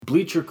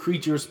Bleacher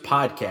Creatures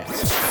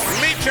podcast.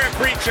 Bleacher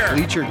Creature.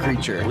 Bleacher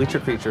Creature. Bleacher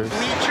Creatures.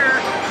 Bleacher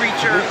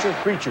Creature. Bleacher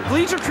Creature.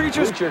 Bleacher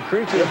Creatures. Bleacher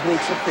Creature. The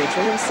Bleacher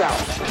Creature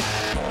himself.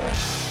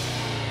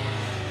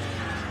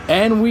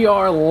 And we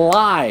are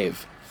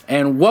live.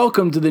 And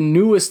welcome to the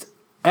newest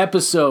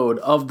episode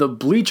of the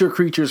Bleacher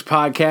Creatures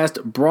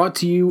podcast, brought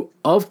to you,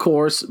 of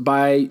course,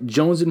 by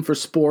Jonesin for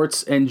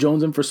Sports and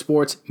Jonesin for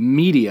Sports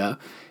Media.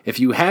 If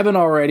you haven't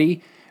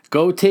already,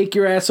 go take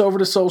your ass over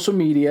to social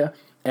media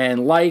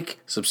and like,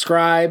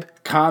 subscribe,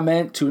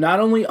 comment to not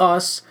only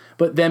us,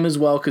 but them as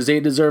well, because they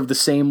deserve the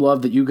same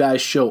love that you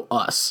guys show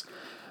us.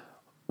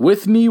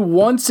 With me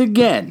once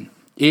again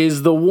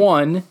is the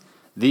one,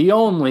 the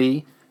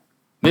only,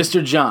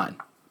 Mr. John.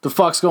 The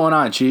fuck's going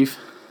on, Chief?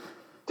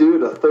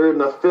 Dude, a third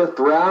and a fifth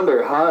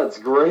rounder, huh? It's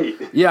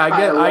great. Yeah,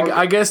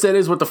 I guess that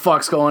is what the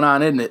fuck's going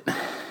on, isn't it?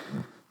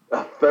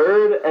 A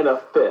third and a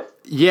fifth.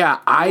 Yeah,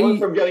 You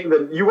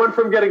went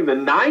from getting the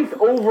ninth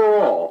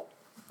overall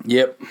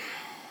Yep.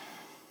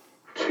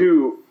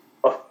 to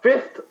a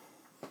fifth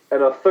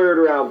and a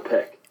third round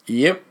pick,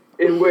 Yep.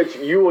 in which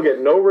you will get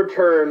no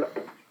return,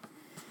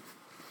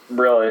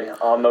 really,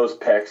 on those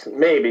picks.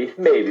 Maybe.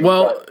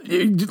 Well,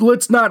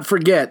 let's not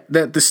forget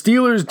that the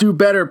Steelers do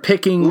better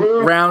picking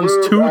rounds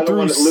 2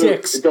 through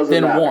 6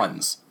 than matter.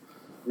 ones.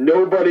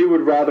 Nobody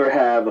would rather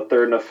have a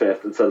third and a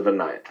fifth instead of a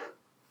ninth.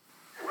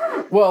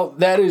 Well,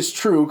 that is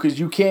true, because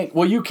you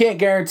can't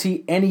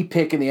guarantee any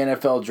pick in the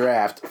NFL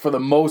draft for the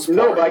most part.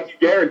 No, but I can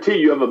guarantee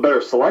you have a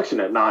better selection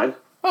at 9.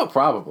 Oh,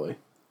 probably.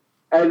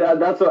 And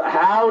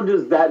how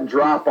does that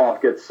drop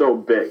off get so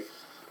big?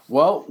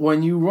 Well,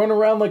 when you run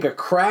around like a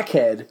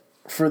crackhead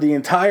for the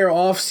entire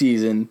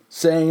offseason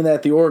saying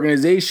that the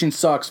organization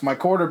sucks, my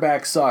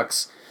quarterback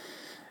sucks,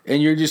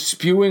 and you're just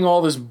spewing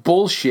all this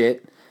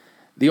bullshit,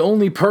 the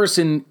only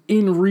person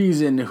in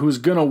reason who's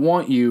going to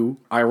want you,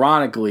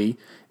 ironically,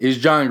 is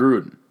John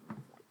Gruden.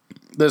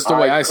 That's the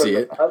way I see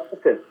it.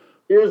 Listen,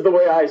 here's the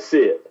way I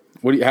see it.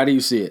 How do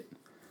you see it?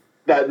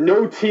 That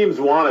no teams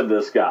wanted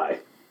this guy.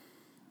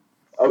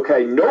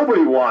 Okay,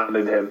 nobody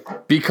wanted him.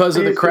 Because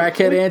of the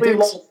crackhead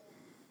antics?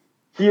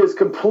 He has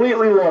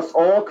completely lost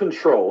all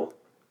control.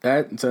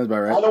 That sounds about I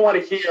right. don't want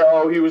to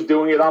hear, he was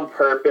doing it on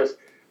purpose.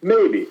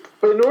 Maybe.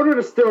 But in order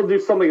to still do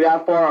something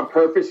that far on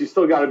purpose, you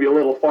still got to be a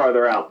little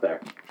farther out there.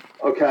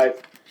 Okay?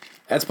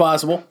 That's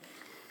possible.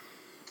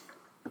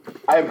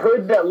 I've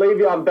heard that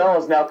Le'Veon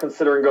Bell is now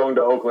considering going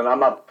to Oakland. I'm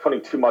not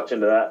putting too much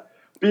into that.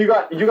 But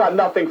you got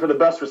nothing for the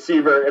best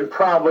receiver in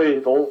probably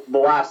the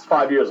last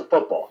 5 years of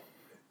football.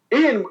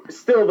 In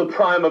still the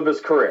prime of his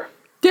career.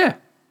 Yeah.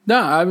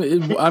 No, I mean,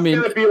 He's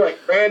going to be like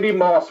Randy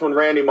Moss when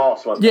Randy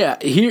Moss went. Yeah,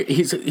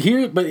 he's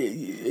here, but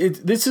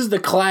this is the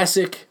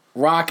classic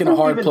rock in a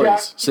hard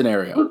place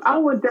scenario. Look, I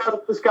went down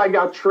if this guy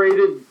got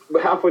traded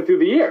halfway through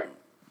the year.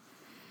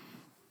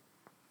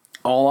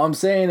 All I'm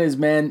saying is,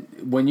 man,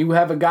 when you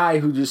have a guy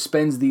who just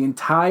spends the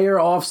entire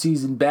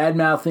offseason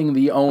bad-mouthing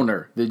the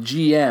owner, the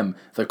GM,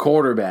 the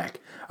quarterback,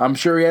 I'm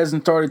sure he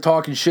hasn't started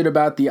talking shit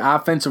about the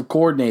offensive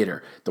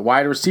coordinator, the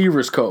wide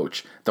receivers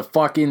coach, the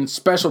fucking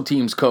special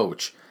teams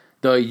coach,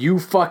 you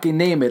fucking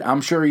name it.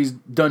 I'm sure he's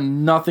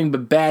done nothing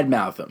but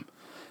badmouth him.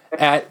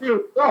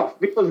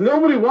 Because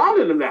nobody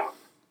wanted him now.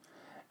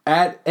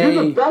 He's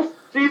the best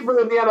receiver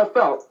in the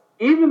NFL.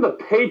 Even the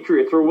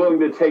Patriots were willing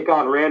to take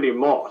on Randy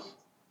Moss.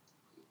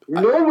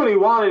 Nobody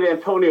wanted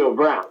Antonio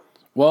Brown.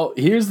 Well,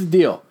 here's the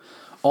deal.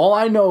 All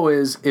I know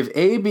is if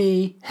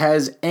AB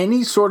has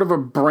any sort of a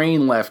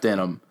brain left in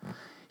him,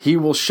 he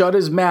will shut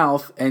his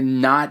mouth and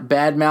not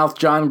badmouth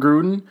John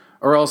Gruden,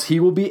 or else he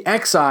will be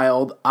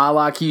exiled a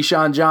la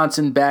Keyshawn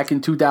Johnson back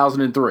in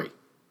 2003.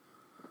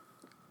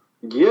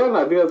 Yeah, and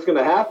I think that's going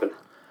to happen.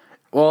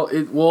 Well,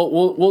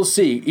 we'll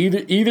see.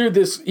 Either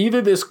this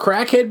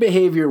crackhead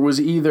behavior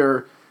was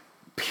either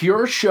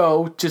pure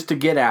show just to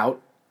get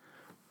out,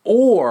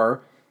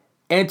 or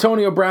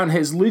Antonio Brown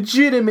has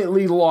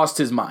legitimately lost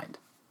his mind.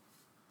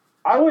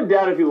 I wouldn't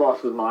doubt if he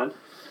lost his mind.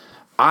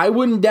 I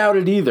wouldn't doubt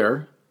it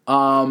either.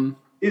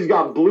 He's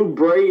got blue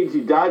braids.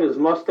 He dyed his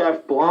mustache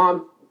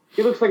blonde.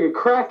 He looks like a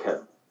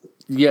crackhead.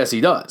 Yes, he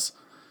does.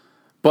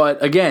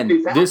 But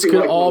again, this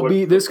could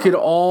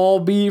all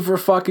be for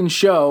fucking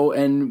show,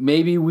 and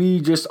maybe we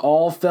just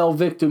all fell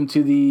victim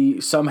to the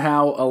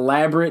somehow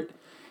elaborate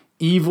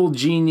evil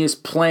genius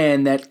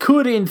plan that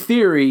could, in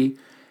theory,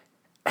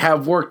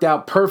 have worked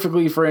out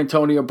perfectly for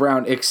Antonio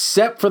Brown,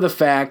 except for the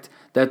fact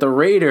that the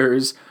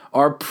Raiders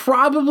are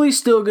probably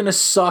still going to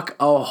suck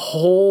a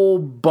whole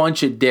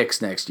bunch of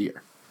dicks next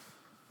year.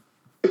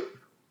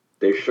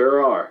 They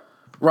sure are.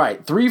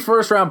 Right. 3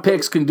 first-round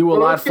picks can do a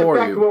lot for you. Let's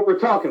get back to what we're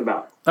talking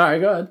about. All right,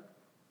 go ahead.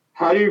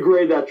 How do you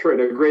grade that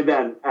trade? I grade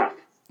that an F.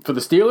 For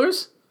the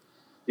Steelers?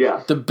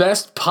 Yes. The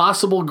best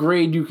possible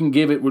grade you can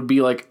give it would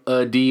be like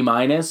a D-,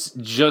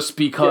 just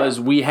because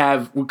we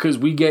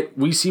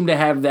seem to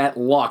have that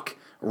luck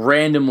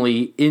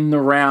randomly in the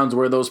rounds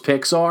where those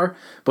picks are,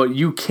 but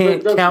you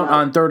can't count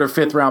on 3rd or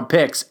 5th round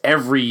picks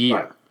every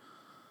year.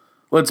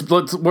 Right.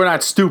 We're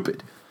not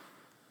stupid.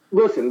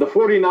 Listen, the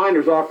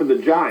 49ers offered the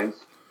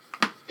Giants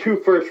 2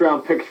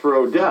 first-round picks for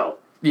Odell.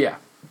 Yeah.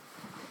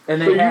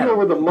 And so they you had know him.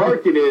 where the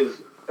market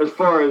is as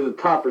far as the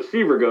top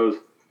receiver goes,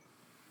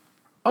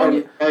 Oh, and,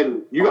 yeah.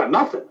 and you got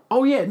nothing.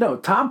 Oh, yeah, no.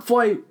 Top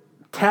flight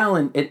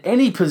talent at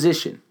any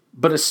position,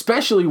 but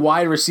especially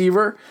wide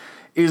receiver,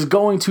 is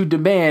going to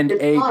demand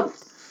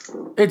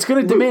it's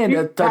going to demand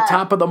a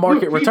top of the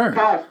market return.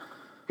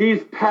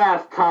 He's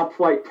past top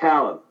flight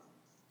talent.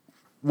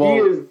 Well, He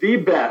is the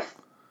best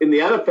in the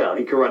NFL.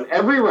 He can run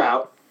every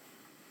route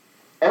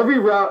at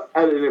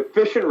an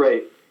efficient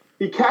rate.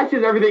 He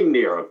catches everything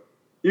near him.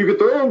 You could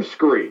throw him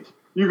screens.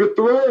 You could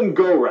throw him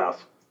go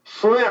routes,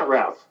 slant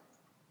routes.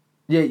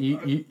 yeah,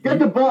 Get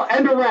the ball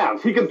end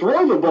arounds. He can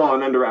throw the ball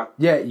in end around.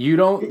 yeah, you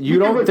don't He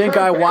can think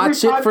return I every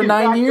watched it time for he's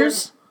 9 back there.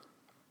 years?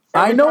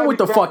 I know what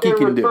the fuck he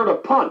can Return do. a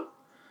punt.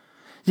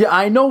 Yeah,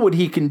 I know what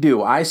he can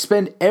do. I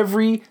spent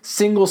every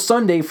single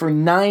Sunday for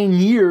 9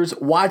 years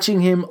watching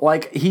him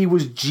like he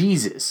was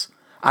Jesus.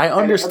 I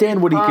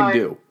understand what he can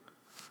do.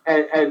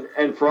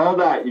 And for all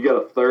that, you got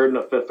a 3rd and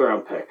a 5th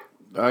round pick.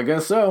 I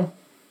guess so.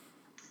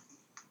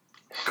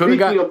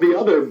 Speaking of the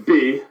other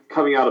B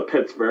coming out of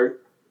Pittsburgh,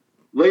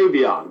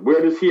 Le'Veon,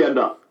 where does he end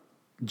up?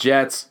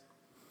 Jets.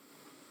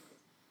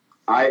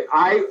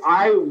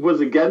 I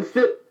was against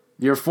it.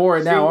 You're for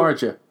it now,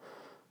 aren't you?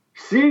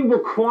 Seeing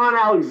what Quan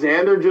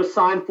Alexander just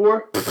signed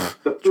for,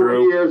 the 4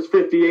 True. years,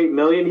 $58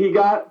 million he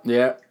got,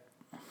 Yeah.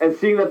 and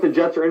seeing that the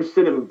Jets are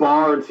interested in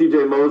Barr and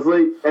C.J.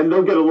 Mosley, and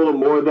they'll get a little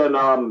more than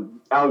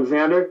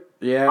Alexander,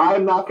 Yeah.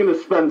 I'm not going to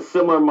spend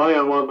similar money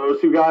on one of those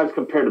two guys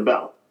compared to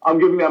Bell. I'm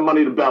giving that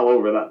money to Bell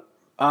over that.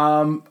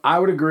 I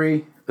would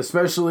agree.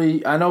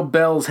 Especially, I know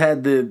Bell's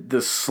had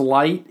the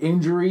slight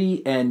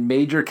injury and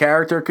major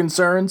character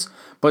concerns,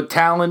 but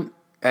talent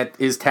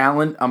is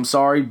talent. I'm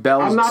sorry,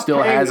 Bell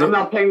still has it. I'm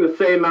not paying the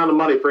same amount of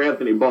money for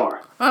Anthony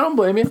Barr. I don't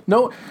blame you.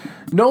 No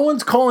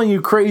one's calling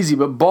you crazy,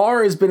 but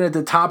Barr has been at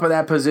the top of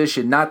that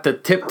position, not the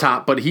tip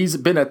top, but he's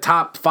been a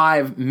top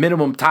 5,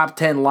 minimum top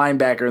 10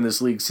 linebacker in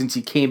this league since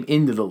he came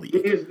into the league.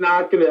 He's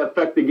not going to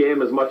affect the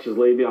game as much as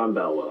Le'Veon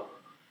Bell will.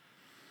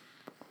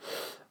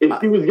 If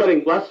he was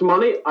getting less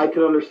money, I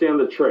could understand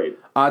the trade.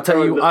 I'll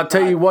tell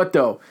you what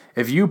though.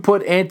 If you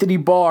put Anthony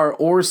Barr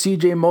or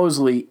C.J.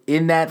 Mosley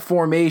in that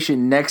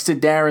formation next to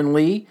Darren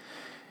Lee,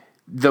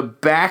 the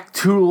back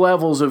 2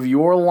 levels of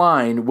your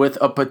line with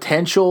a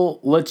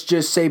potential, let's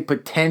just say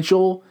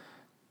potential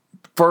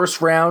 1st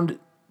round,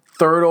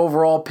 3rd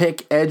overall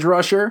pick edge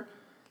rusher,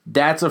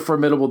 that's a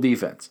formidable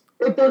defense.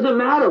 It doesn't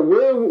matter.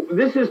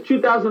 This is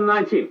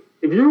 2019.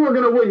 If you were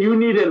going to win, you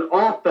need an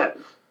offense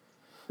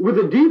with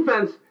a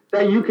defense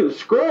that you can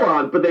score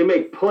on, but they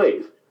make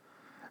plays.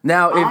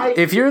 Now,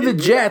 if you're the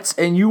Jets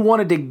and you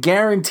wanted to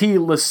guarantee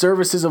the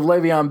services of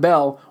Le'Veon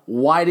Bell,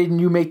 why didn't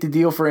you make the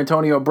deal for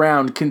Antonio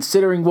Brown,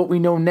 considering what we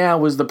know now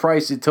was the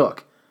price it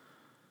took?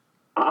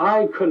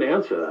 I couldn't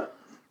answer that.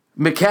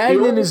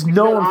 McCagnon is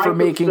known for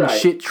making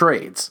shit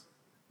trades.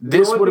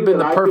 This would have been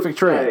the perfect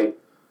trade.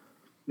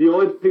 The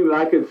only thing that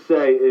I could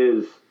say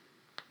is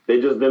they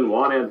just didn't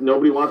want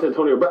nobody wants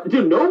Antonio Brown.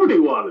 Dude, nobody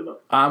wanted him.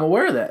 I'm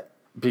aware of that.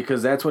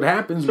 Because that's what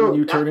happens when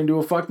you turn into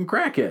a fucking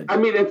crackhead. I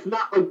mean, it's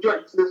not like,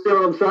 you see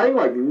what I'm saying?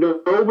 Like,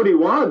 nobody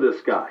wanted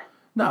this guy.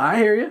 No, I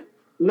hear you.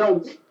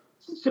 No,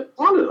 just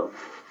wanted him.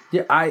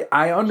 Yeah,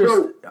 I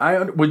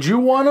understand. Would you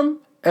want him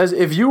as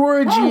if you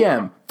were a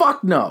GM?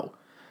 Fuck no.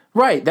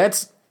 Right,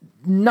 that's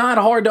not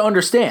hard to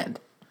understand.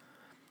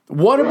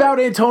 What about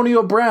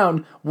Antonio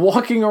Brown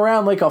walking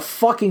around like a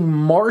fucking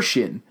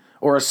Martian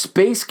or a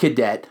space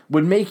cadet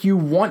would make you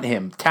want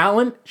him?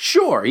 Talent?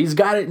 Sure, he's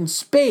got it in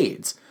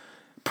spades.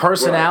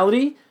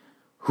 Personality?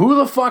 Who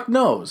the fuck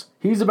knows?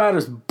 He's about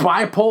as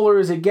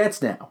bipolar as it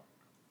gets now.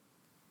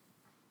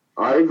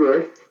 I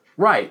agree.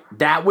 Right.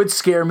 That would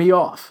scare me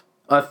off.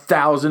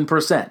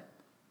 1,000%.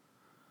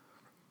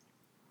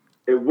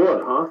 It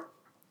would, huh?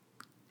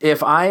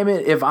 If I'm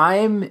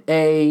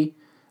a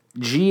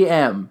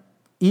GM,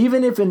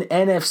 even if an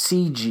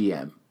NFC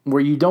GM,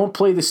 where you don't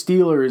play the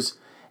Steelers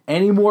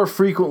any more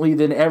frequently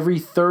than every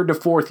 3rd to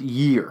 4th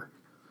year,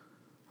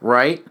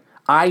 right?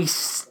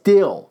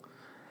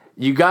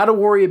 You got to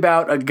worry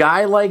about a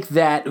guy like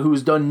that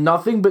who's done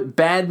nothing but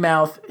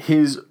badmouth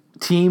his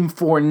team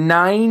for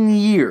 9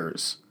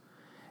 years,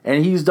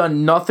 and he's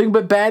done nothing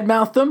but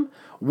badmouth them.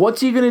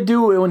 What's he going to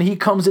do when he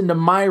comes into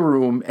my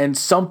room and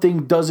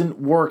something doesn't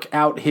work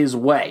out his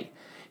way?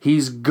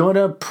 He's going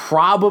to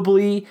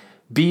probably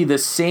be the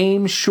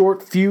same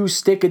short fuse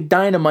stick of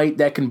dynamite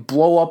that can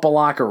blow up a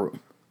locker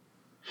room.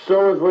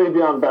 So is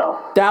Le'Veon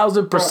Bell.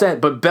 1,000%,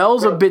 but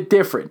Bell's a bit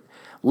different.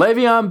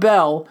 Le'Veon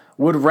Bell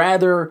would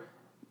rather...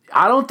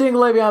 I don't think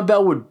Le'Veon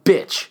Bell would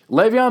bitch.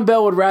 Le'Veon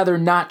Bell would rather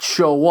not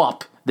show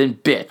up than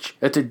bitch.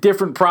 It's a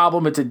different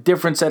problem. It's a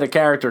different set of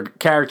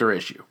character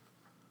issue.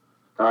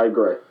 I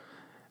agree.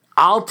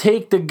 I'll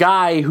take the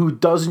guy who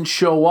doesn't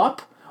show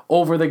up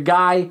over the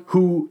guy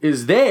who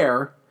is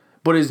there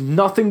but is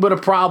nothing but a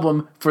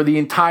problem for the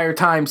entire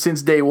time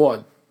since day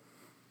one.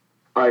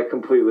 I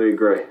completely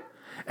agree.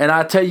 And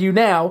I tell you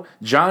now,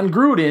 John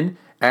Gruden,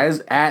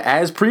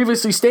 as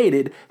previously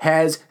stated,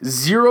 has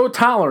zero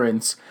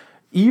tolerance,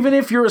 even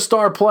if you're a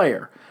star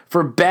player,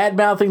 for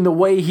bad-mouthing the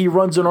way he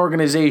runs an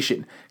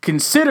organization,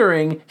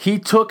 considering he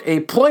took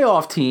a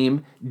playoff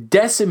team,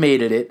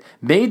 decimated it,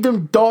 made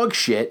them dog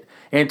shit.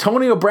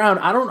 Antonio Brown,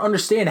 I don't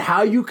understand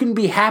how you can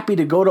be happy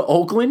to go to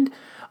Oakland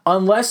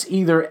unless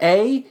either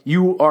A,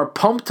 you are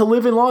pumped to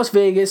live in Las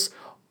Vegas,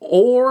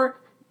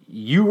 or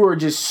you were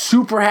just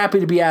super happy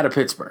to be out of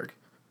Pittsburgh.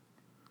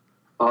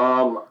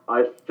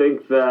 I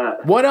think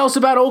that... What else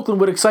about Oakland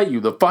would excite you?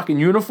 The fucking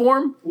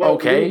uniform? Well,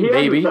 okay, he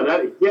maybe.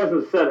 He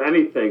hasn't said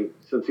anything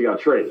since he got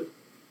traded.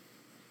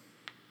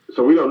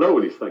 So we don't know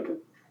what he's thinking.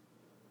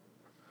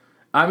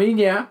 I mean,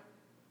 yeah.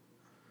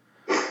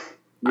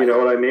 You know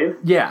what I mean?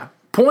 Yeah.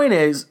 Point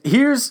is,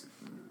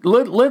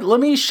 let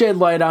me shed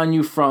light on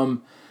you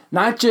from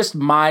not just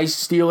my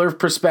Steeler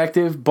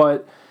perspective,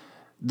 but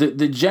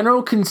the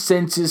general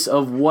consensus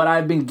of what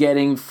I've been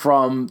getting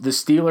from the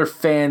Steeler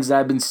fans that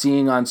I've been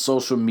seeing on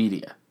social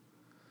media.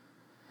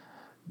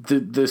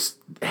 It's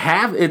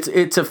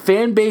a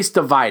fan base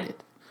divided.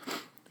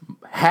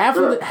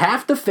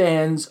 Half the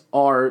fans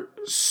are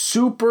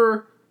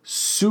super.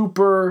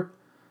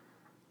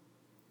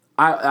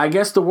 I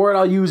guess the word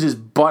I'll use is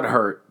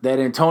butthurt that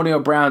Antonio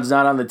Brown's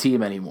not on the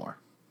team anymore,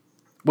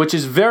 which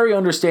is very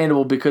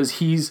understandable because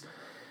he's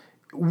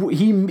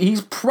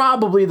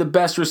probably the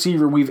best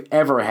receiver we've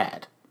ever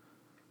had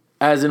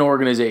as an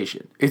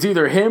organization. It's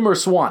either him or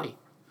Swanee.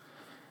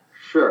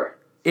 Sure.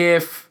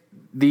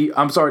 The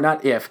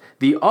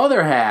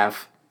other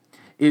half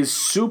is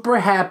super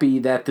happy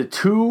that the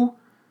two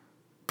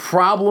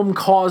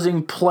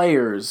problem-causing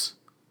players,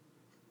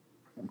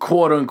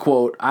 quote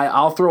unquote,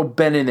 I'll throw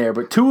Ben in there,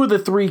 but two of the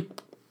three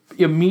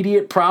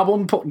immediate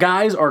problem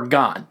guys are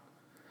gone.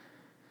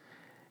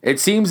 It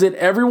seems that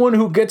everyone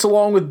who gets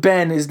along with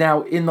Ben is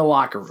now in the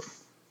locker room.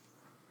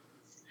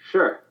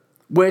 Sure.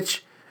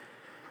 Which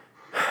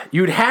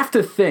you'd have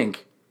to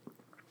think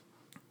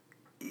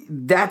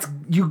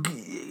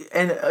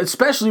and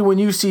especially when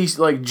you see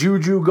like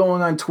Juju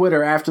going on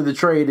Twitter after the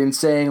trade and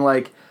saying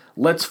like,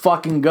 let's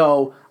fucking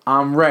go,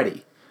 I'm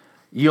ready.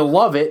 You'll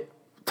love it.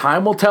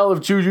 Time will tell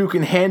if Juju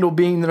can handle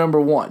being the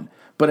number one.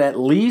 But at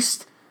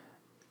least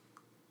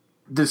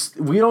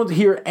we don't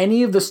hear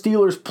any of the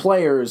Steelers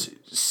players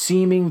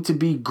seeming to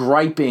be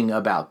griping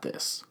about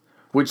this,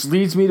 which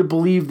leads me to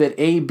believe that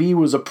AB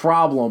was a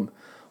problem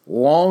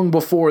long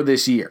before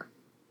this year.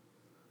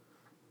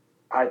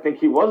 I think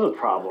he was a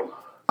problem.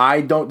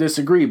 I don't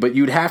disagree, but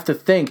you'd have to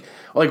think,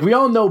 like we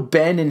all know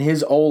Ben and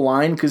his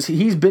O-line because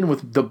he's been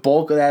with the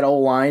bulk of that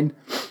O-line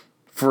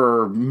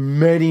for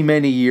many,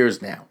 many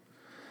years now.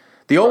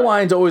 The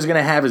O-line's always going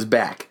to have his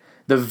back.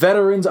 The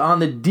veterans on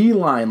the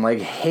D-line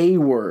like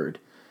Hayward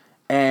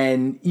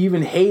and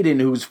even Hayden,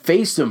 who's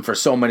faced him for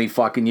so many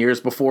fucking years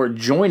before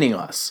joining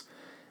us.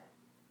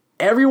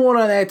 Everyone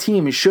on that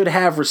team should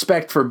have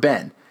respect for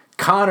Ben.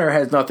 Connor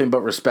has nothing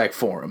but respect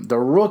for him. The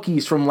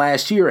rookies from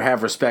last year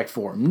have respect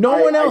for him.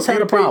 No one else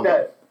had a problem.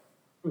 That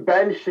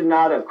Ben should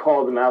not have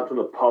called him out to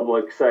the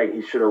public saying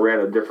he should have ran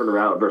a different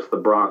route versus the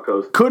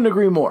Broncos. Couldn't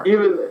agree more.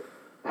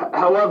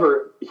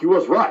 However, he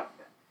was right.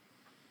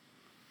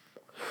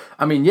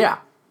 I mean, yeah.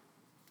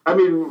 I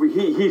mean,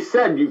 he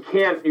said you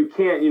can't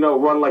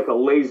run like a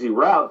lazy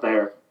route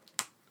there.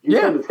 He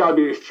said it's got to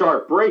be a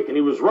sharp break, and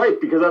he was right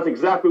because that's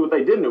exactly what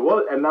they did,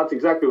 and that's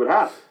exactly what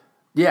happened.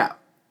 Yeah,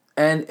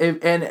 and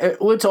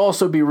let's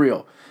also be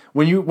real.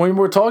 When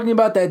we're talking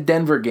about that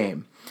Denver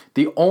game,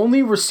 the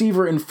only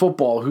receiver in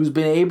football who's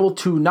been able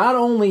to not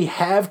only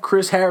have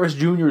Chris Harris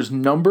Jr.'s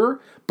number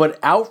but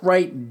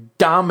outright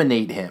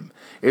dominate him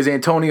is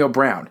Antonio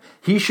Brown.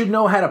 He should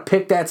know how to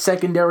pick that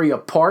secondary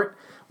apart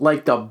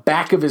like the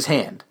back of his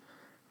hand.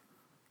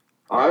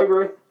 I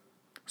agree.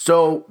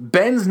 So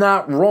Ben's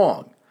not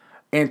wrong.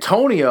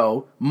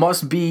 Antonio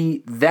must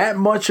be that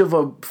much of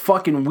a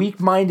fucking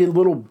weak-minded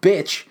little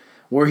bitch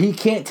where he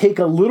can't take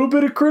a little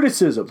bit of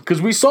criticism.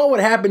 Because we saw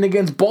what happened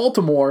against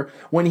Baltimore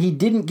when he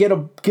didn't get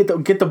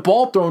the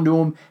ball thrown to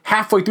him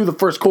halfway through the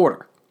first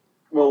quarter.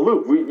 Well,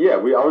 Luke, I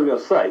was going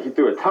to say, he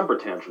threw a temper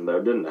tantrum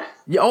there, didn't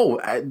he?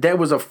 That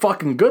was a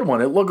fucking good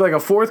one. It looked like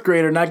a fourth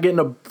grader not getting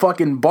a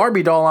fucking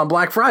Barbie doll on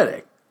Black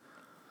Friday.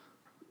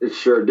 It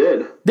sure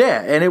did.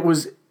 Yeah, and it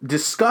was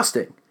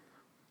disgusting.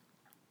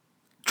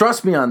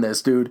 Trust me on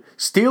this, dude.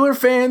 Steeler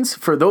fans,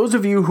 for those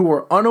of you who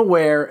are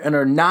unaware and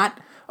are not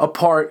a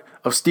part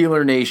of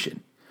Steeler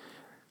Nation,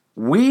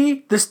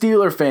 we, the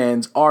Steeler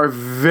fans, are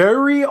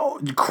very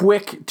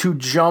quick to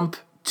jump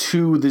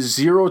to the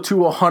 0 to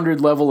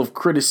 100 level of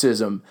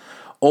criticism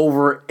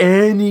over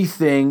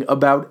anything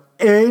about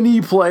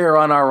any player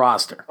on our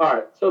roster. All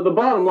right, so the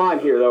bottom line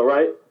here, though,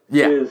 right,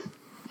 is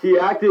he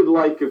acted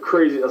like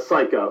a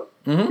psycho.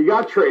 Mm-hmm. He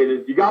got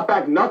traded. You got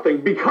back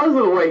nothing because of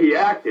the way he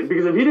acted.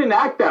 Because if he didn't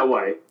act that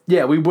way,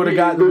 we would have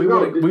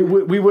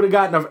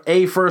gotten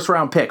a first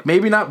round pick.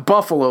 Maybe not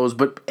Buffalo's,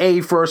 but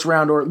a first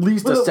round or at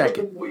least a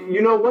second.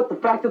 You know what? The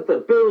fact that the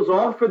Bills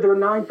offered their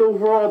 9th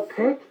overall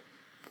pick.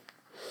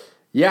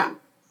 Yeah.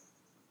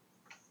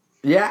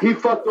 He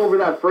fucked over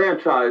that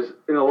franchise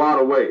in a lot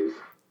of ways.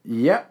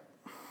 Yep.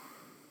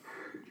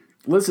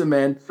 Listen,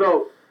 man.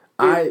 So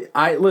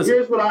I listen.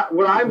 Here's what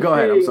I'm Go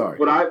ahead, I'm sorry.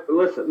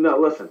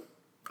 Listen.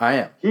 I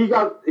am.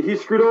 He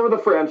screwed over the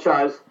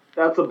franchise.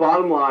 That's the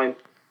bottom line.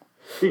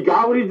 He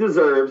got what he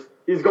deserves.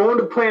 He's going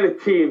to play in a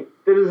team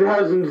that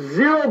has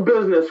zero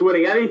business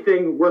winning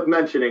anything worth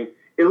mentioning,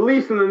 at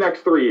least in the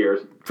next 3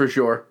 years. For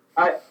sure.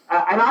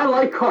 I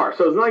like Carr,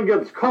 so it's not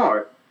against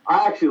Carr.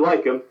 I actually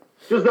like him.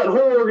 Just that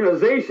whole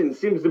organization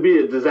seems to be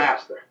a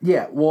disaster.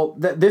 Yeah, well,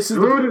 this is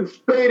Gruden,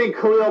 Spade, and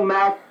Khalil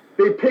Mack.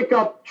 They pick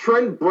up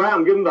Trent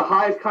Brown, give him the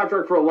highest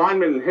contract for a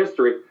lineman in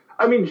history.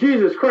 I mean,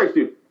 Jesus Christ,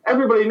 dude.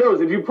 Everybody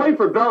knows if you play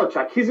for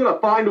Belichick, he's going to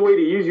find a way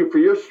to use you for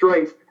your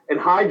strengths and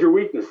hide your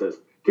weaknesses.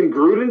 Can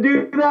Gruden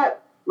do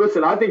that?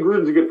 Listen, I think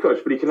Gruden's a good coach,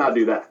 but he cannot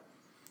do that.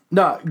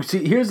 No,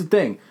 see, here's the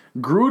thing.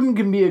 Gruden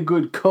can be a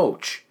good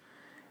coach,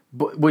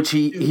 but which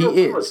he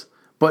is.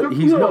 But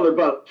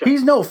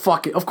he's no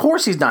fucking. Of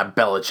course, he's not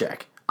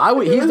Belichick. I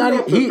wouldn't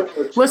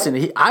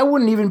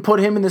even put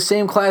him in the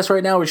same class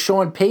right now as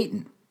Sean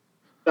Payton.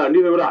 No,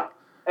 neither would I.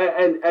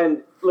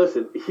 And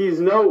listen, he's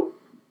not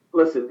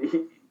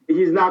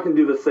going to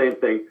do the same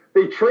thing.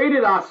 They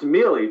traded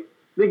Osmele.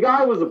 The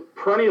guy was a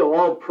perennial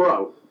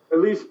All-Pro, at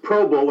least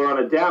Pro Bowler on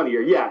a down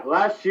year. Yeah,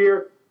 last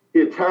year he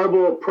had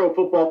terrible Pro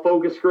Football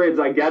Focus grades.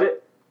 I get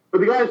it,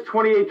 but the guy is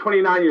 28,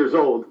 29 years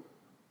old.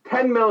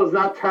 $10 million is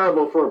not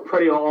terrible for a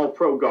perennial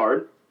All-Pro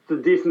guard. It's a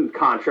decent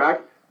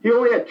contract. He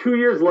only had 2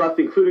 years left,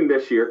 including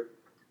this year.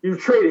 You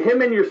traded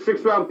him and your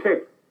 6th-round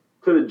pick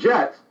to the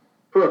Jets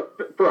for a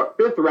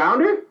 5th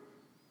rounder?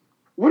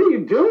 What are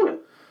you doing?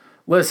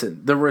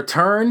 Listen, the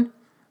return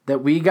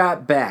that we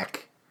got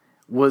back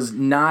was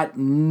not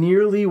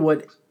nearly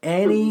what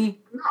any,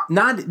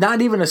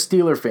 not even a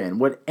Steeler fan,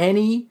 what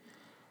any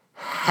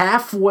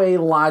halfway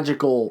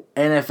logical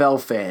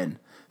NFL fan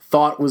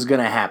thought was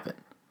going to happen.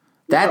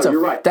 You're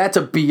right. That's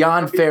a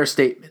beyond fair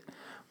statement.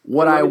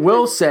 What I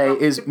will say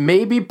is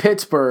maybe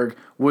Pittsburgh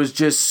was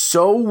just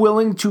so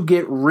willing to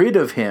get rid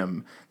of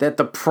him that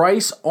the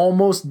price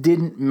almost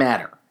didn't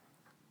matter.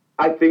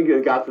 I think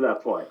it got to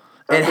that point.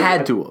 It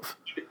had to have.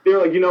 They're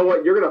like, you know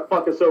what? You're going to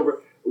fuck us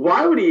over.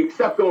 Why would he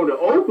accept going to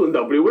Oakland,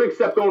 though? But he would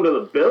accept going to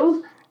the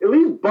Bills? At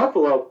least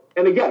Buffalo,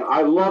 and again,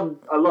 I love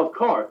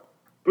Carr,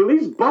 but at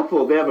least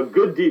Buffalo, they have a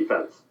good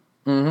defense.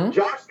 Mm-hmm.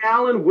 Josh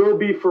Allen will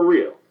be for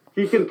real.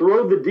 He can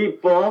throw the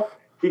deep ball.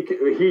 He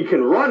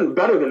can run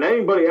better than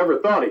anybody ever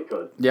thought he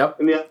could. Yep.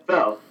 In the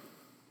NFL.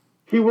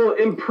 He will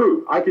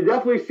improve. I could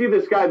definitely see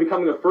this guy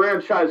becoming a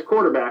franchise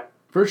quarterback.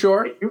 For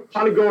sure. If you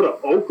want to go to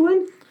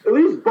Oakland, at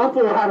least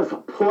Buffalo has a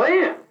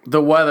plan.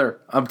 The weather,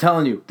 I'm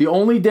telling you, the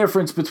only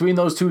difference between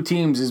those two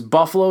teams is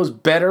Buffalo's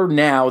better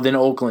now than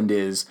Oakland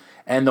is,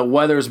 and the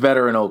weather's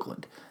better in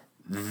Oakland.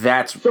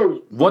 That's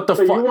what the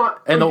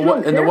fuck. And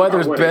the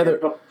weather's better.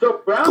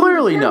 So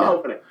Clearly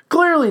no.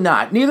 Clearly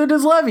not. Neither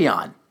does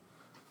Le'Veon.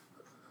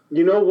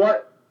 You know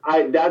what?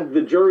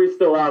 The jury's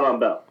still out on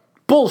Bell.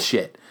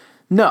 Bullshit.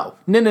 No.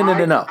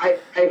 I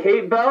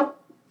hate Bell.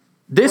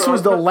 This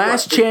was the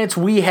last chance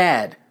we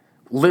had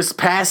this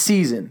past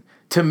season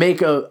to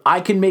make I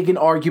can make an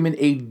argument,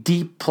 a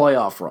deep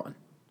playoff run.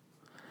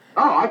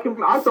 Oh, I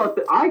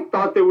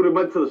thought they would have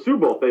went to the Super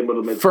Bowl if they would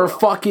have made for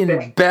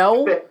fucking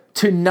Bell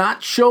to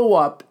not show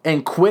up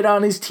and quit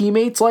on his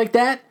teammates like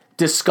that.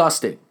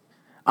 Disgusting.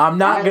 I'm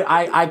not.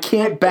 I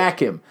can't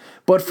back him.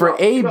 But for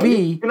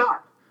AB, you're not.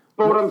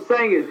 But what I'm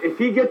saying is, if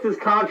he gets his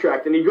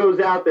contract and he goes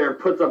out there and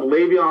puts up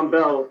Le'Veon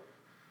Bell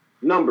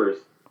numbers,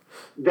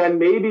 then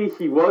maybe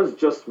he was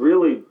just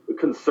really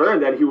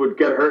concerned that he would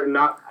get hurt and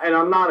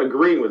I'm not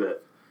agreeing with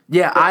it.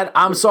 Yeah,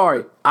 I'm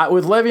sorry.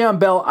 With Le'Veon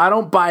Bell, I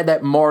don't buy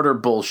that martyr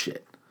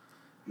bullshit.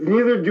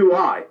 Neither do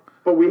I.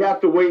 But we have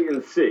to wait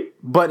and see.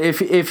 But if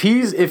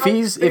he's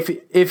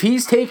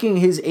taking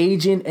his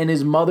agent and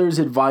his mother's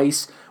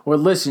advice, or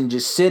listen,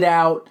 just sit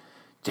out,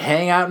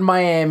 hang out in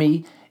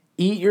Miami,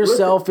 eat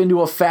yourself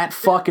into a fat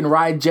fuck and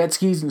ride jet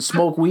skis and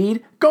smoke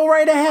weed, go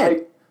right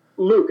ahead.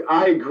 Luke,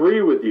 I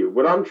agree with you.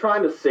 What I'm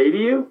trying to say to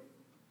you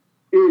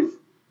is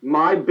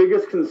my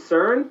biggest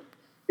concern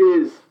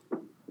is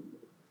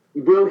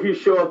will he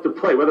show up to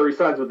play, whether he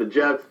signs with the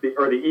Jets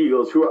or the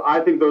Eagles, who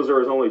I think those are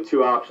his only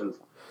two options.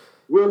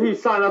 Will he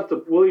show up to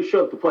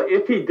play?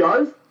 If he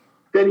does,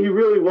 then he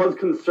really was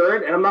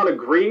concerned, and I'm not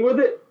agreeing with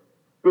it,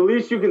 but at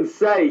least you can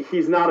say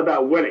he's not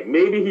about winning.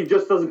 Maybe he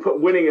just doesn't put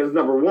winning as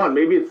number one.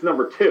 Maybe it's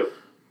number two.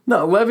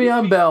 No,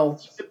 Le'Veon Bell,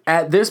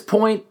 at this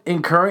point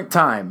in current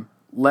time,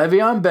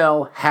 Le'Veon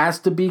Bell has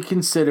to be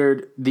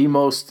considered the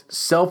most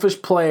selfish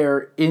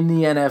player in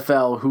the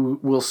NFL who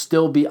will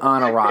still be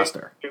on a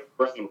roster.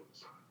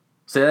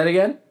 Say that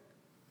again?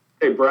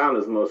 Hey, Brown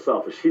is the most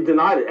selfish. He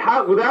denied it.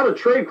 Without a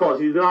trade clause,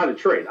 he denied a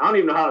trade. I don't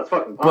even know how that's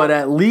fucking possible. But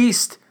at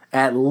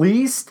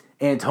least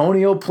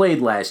Antonio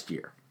played last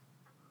year.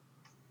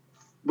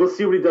 We'll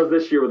see what he does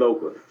this year with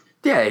Oakland.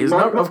 Yeah, his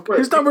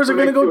numbers are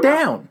going to go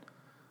down.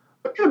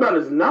 Forget about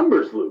his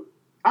numbers, Luke.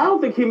 I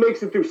don't think he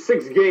makes it through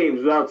 6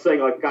 games without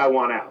saying, like, I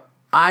want out.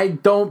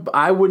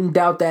 I wouldn't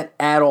doubt that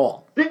at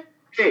all.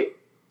 Hey,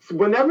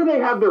 whenever they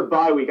have their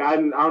bye week, I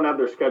don't have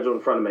their schedule in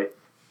front of me.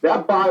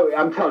 That bye week,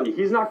 I'm telling you,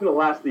 he's not going to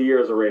last the year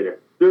as a Raider.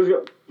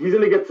 He's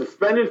going to get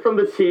suspended from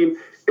the team.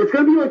 It's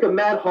going to be like a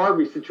Matt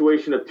Harvey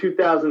situation of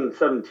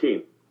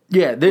 2017.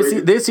 Yeah,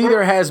 this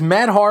either has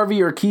Matt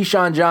Harvey or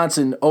Keyshawn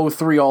Johnson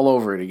 03 all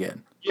over it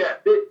again. Yeah,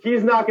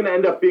 he's not going to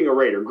end up being a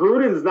Raider.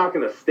 Gruden's not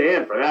going to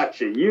stand for that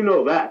shit. You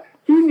know that.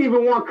 He didn't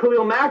even want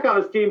Khalil Mack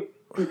on his team.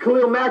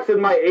 Khalil Mack said,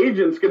 my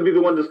agent's going to be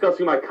the one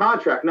discussing my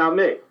contract, not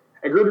me.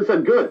 And Gruden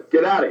said, good,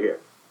 get out of here.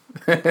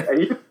 And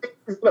you think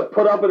he's going to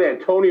put up with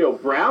Antonio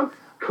Brown?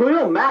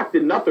 Khalil Mack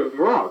did nothing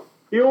wrong.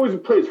 He always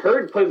plays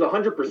hurt, plays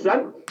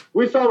 100%.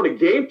 We saw what a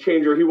game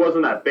changer he was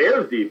in that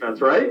Bears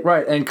defense, right?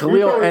 Right, and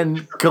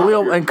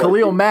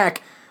Khalil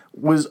Mack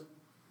was,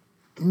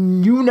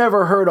 you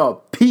never heard a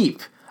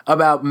peep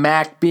about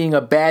Mack being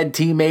a bad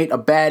teammate, a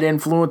bad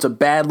influence, a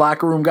bad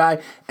locker room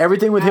guy.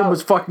 Everything with him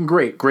was fucking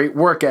great. Great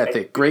work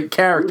ethic, great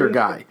character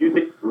guy. You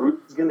think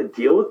Gruden's going to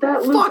deal with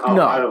that, Luke? Fuck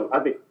no. I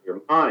think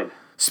you're mine.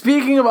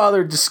 Speaking of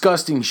other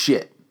disgusting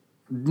shit,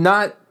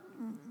 not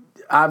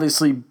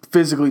obviously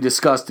physically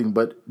disgusting,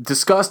 but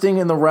disgusting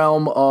in the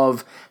realm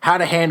of how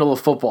to handle a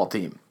football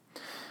team.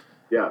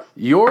 Yes.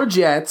 Your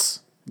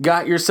Jets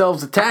got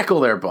yourselves a tackle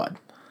there, bud.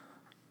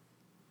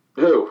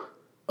 Who?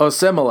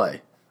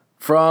 Osemele.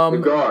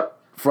 The guard.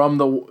 From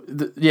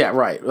the yeah,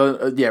 right.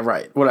 Yeah,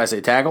 right. What did I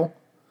say, tackle?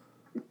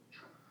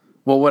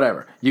 Well,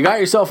 whatever. You got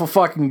yourself a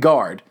fucking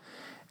guard.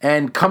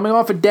 And coming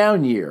off a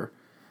down year,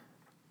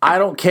 I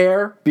don't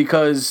care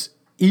because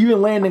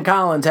even Landon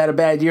Collins had a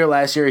bad year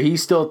last year.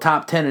 He's still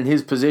top 10 in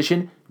his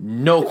position.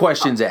 No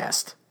questions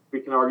asked.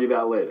 We can argue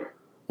that later.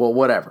 Well,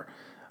 whatever.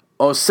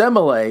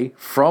 Osemele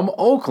from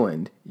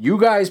Oakland, you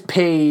guys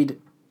paid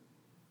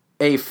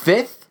a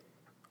fifth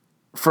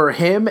for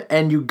him,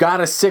 and you got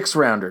a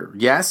 6-rounder,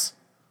 yes?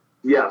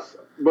 Yes,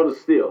 but a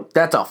steal.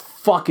 That's a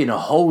fucking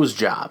hose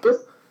job. As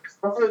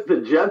far as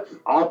the Jets'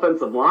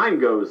 offensive line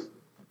goes,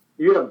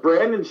 you have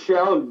Brandon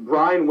Shell and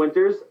Brian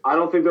Winters. I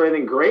don't think they're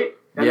anything great.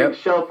 I think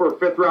Shell for a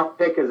 5th-round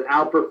pick has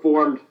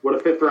outperformed what a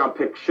 5th-round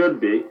pick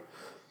should be.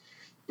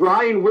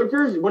 Brian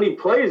Winters, when he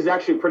plays, is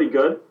actually pretty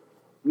good.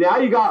 Now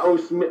you got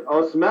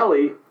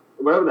Osemele,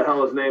 whatever the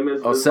hell his name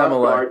is.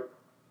 Osemele.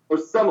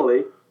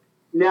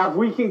 Now, if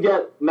we can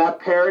get Matt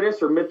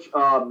Paradis or Mitch,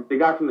 the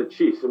guy from the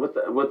Chiefs,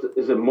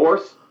 is it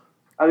Morse?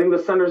 I think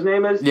the center's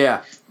name is.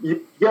 Yeah.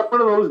 You get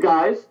one of those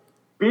guys.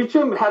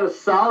 Beachum had a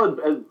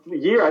solid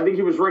year. I think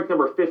he was ranked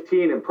number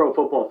 15 in Pro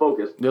Football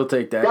Focus. You'll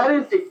take that.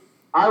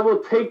 I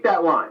will take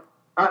that line.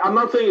 I'm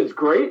not saying it's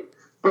great,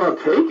 but I'll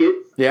take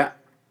it. Yeah.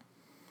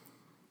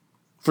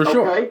 For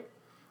sure. Okay.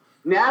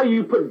 Now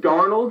you put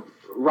Darnold,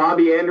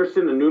 Robbie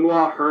Anderson, and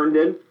Nunwa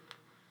Herndon.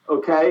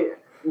 Okay.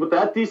 With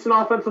that decent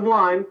offensive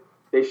line,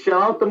 they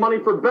shell out the money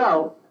for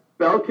Bell.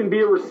 Bell can be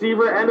a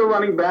receiver and a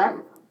running back.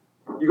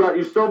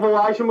 You still have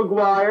Elijah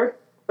McGuire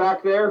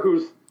back there,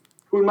 who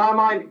in my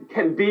mind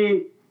can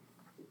be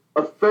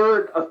a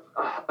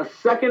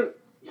second.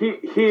 He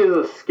is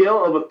a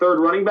skill of a third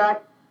running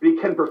back, but he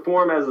can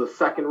perform as a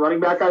second running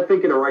back, I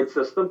think, in the right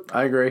system.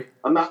 I agree.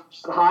 I'm not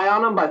high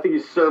on him, but I think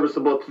he's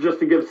serviceable to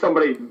give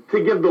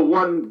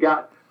the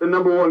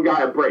number one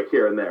guy a break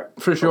here and there.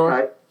 For sure.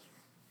 Okay?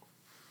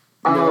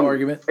 No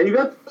argument. And you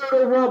got the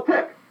 3rd overall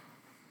pick.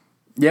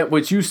 Yeah,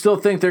 which you still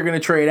think they're going to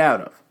trade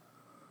out of.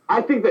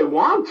 I think they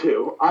want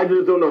to. I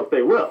just don't know if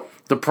they will.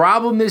 The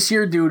problem this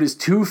year, dude, is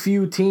too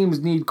few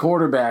teams need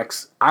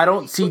quarterbacks. I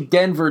don't see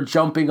Denver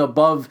jumping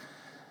above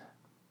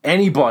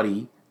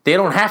anybody. They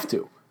don't have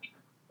to.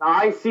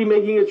 I see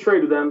making a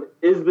trade with them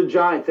is the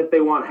Giants if they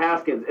want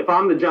Haskins. If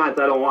I'm the Giants,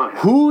 I don't want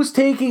Haskins. Who's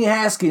taking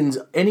Haskins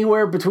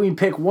anywhere between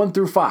pick 1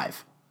 through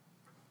 5?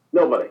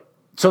 Nobody.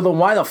 So then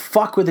why the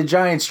fuck would the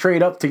Giants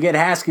trade up to get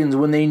Haskins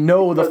when they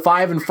know the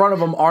 5 in front of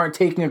them aren't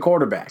taking a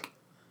quarterback?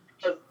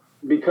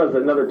 Because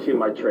another team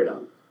might trade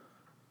up.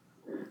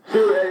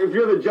 So if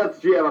you're the Jets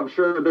GM, I'm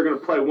sure they're going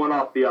to play one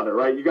off the other,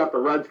 right? You got the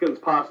Redskins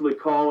possibly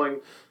calling,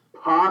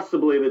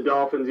 possibly the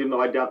Dolphins, even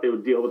though I doubt they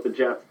would deal with the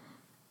Jets.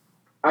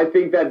 I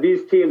think that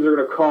these teams are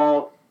going to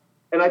call,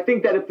 and I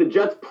think that if the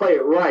Jets play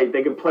it right,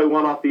 they can play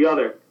one off the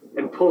other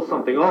and pull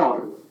something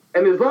off.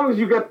 And as long as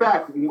you get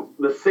back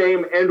the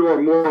same and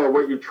or more of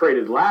what you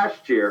traded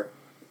last year,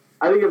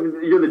 I think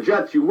if you're the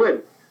Jets, you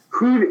win.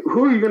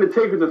 Who are you going to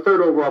take with the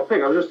 3rd overall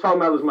pick? I was just talking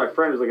about this with my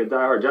friend who's like a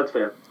diehard Jets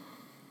fan.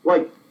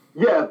 Like,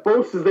 yeah, if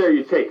Bosa's there,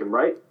 you take him,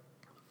 right?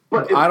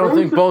 But I don't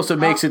think Bosa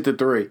makes it to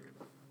 3.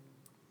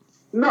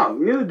 No,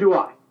 neither do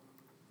I.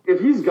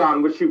 If he's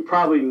gone, which he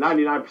probably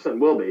 99%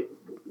 will be,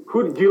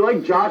 do you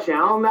like Josh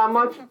Allen that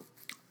much?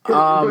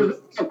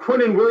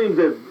 Quinnen Williams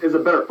is a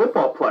better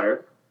football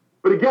player.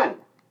 But again,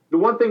 the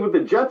one thing with the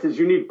Jets is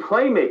you need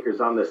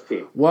playmakers on this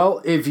team.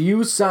 Well, if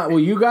you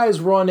you guys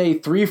run a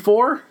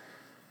 3-4?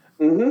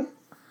 Mm-hmm.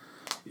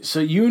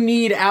 So you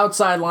need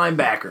outside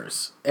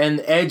linebackers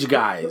and edge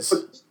guys.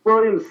 But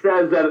Williams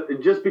says that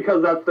just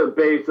because that's their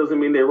base doesn't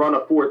mean they run a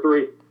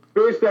 4-3.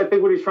 Basically, I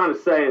think what he's trying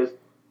to say is,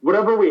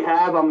 whatever we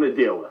have, I'm going to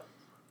deal with.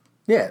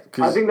 Yeah.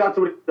 I think that's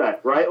what he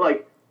said, right?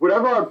 Like,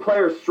 whatever our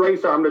players'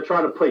 strengths are, I'm going to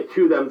try to play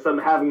to them instead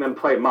of having them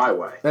play my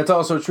way. That's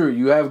also true.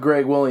 You have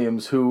Greg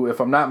Williams, who, if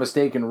I'm not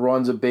mistaken,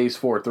 runs a base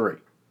 4-3.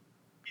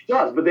 He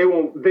does, but they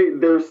won't.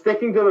 They're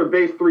sticking to their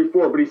base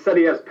 3-4. But he said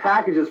he has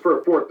packages for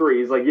a 4-3.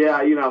 He's like, yeah,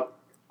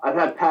 I've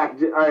had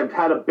packages. I've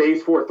had a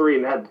base 4-3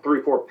 and had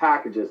 3-4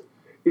 packages.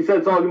 He said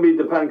it's all going to be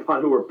depending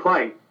upon who we're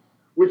playing,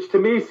 which to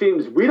me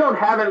seems we don't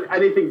have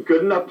anything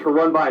good enough to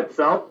run by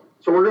itself.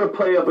 So we're going to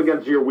play up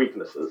against your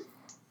weaknesses.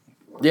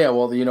 Yeah,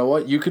 well, you know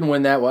what? You can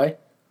win that way.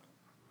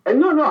 And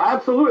no,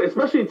 absolutely.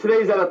 Especially in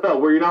today's NFL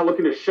where you're not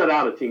looking to shut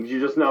out a team. You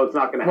just know it's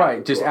not going to happen.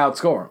 Right, just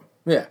outscore them.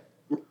 Yeah.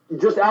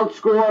 Just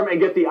outscore them and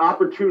get the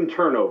opportune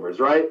turnovers,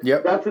 right?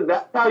 Yep. That's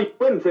how you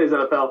win in today's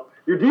NFL.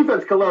 Your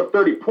defense can let up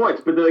 30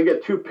 points, but then they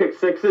get 2 pick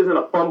sixes and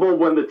a fumble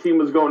when the team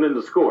was going in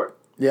to score.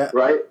 Yeah.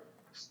 Right?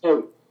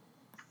 So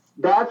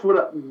that's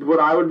what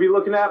I would be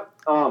looking at.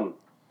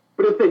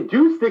 But if they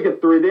do stick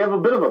at 3, they have a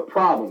bit of a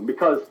problem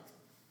because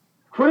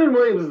Quinnen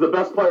Williams is the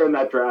best player in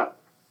that draft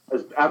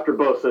after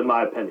Bosa, in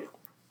my opinion.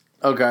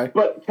 Okay.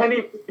 But can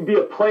he be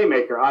a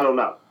playmaker? I don't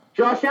know.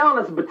 Josh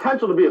Allen has the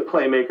potential to be a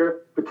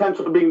playmaker,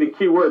 potential being the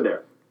key word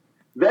there.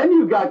 Then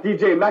you've got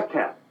DJ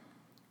Metcalf,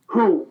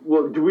 who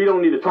we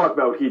don't need to talk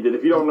about what he did.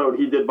 If you don't know what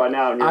he did by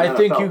now, I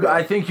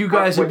think you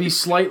guys would be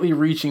slightly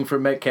reaching for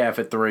Metcalf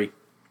at 3.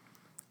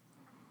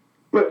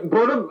 But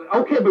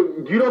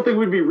you don't think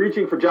we'd be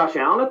reaching for Josh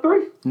Allen at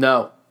 3?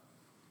 No.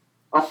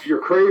 Oh,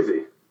 you're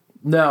crazy.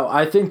 No,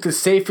 I think the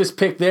safest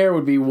pick there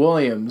would be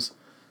Williams,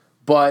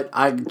 but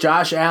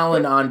Josh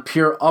Allen on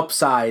pure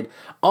upside.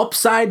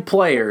 Upside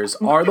players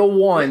are the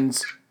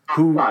ones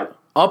who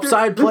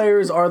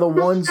players are the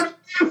ones.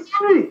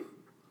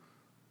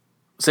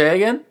 Say that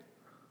again?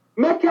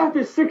 Metcalf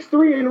is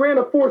 6'3" and ran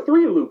a 4.3,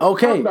 Luke.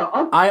 Okay,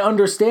 I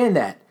understand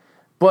that.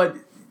 But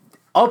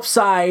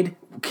upside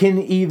can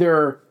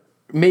either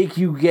make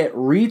you get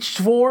reached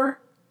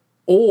for,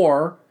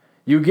 or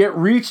you get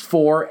reached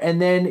for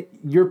and then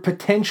your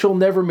potential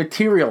never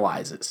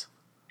materializes.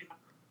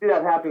 See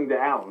that happening to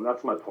Allen.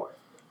 That's my point.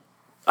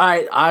 All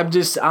right, I'm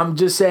just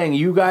saying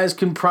you guys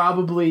can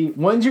probably.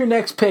 When's your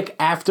next pick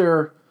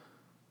after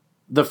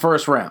the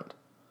first round?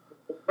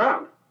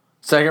 Round.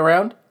 Second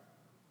round?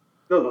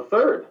 No, the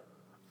third.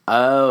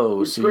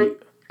 Oh, second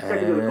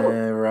to the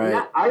fourth.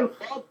 Right.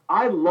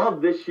 I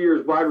love this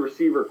year's wide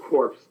receiver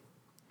corps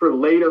for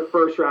later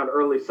first round,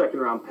 early second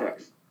round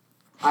picks.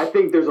 I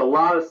think there's a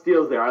lot of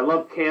steals there. I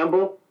love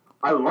Campbell.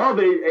 I love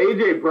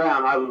A.J.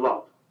 Brown. I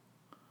love.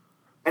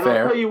 And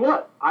Fair. I'll tell you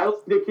what, I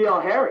love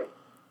N'Keal Harry.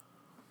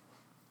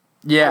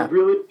 Yeah. I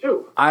really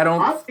do. I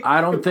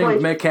don't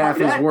think Metcalf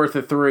is worth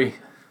a 3.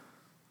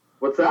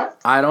 What's that?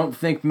 I don't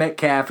think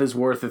Metcalf is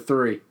worth a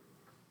 3.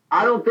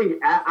 I don't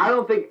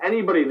think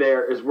anybody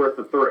there is worth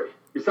a 3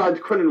 besides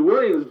Quinnen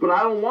Williams, but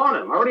I don't want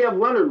him. I already have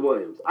Leonard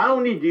Williams. I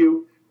don't need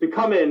you to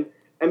come in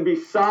and be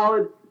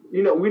solid.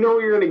 We know what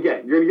you're going to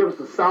get. You're going to give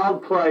us a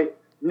solid play,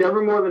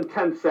 never more than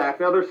 10 sacks.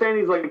 Now, they're saying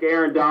he's like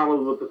Aaron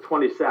Donald with the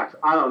 20 sacks.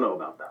 I don't know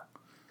about that.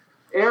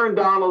 Aaron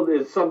Donald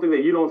is something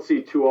that you don't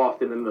see too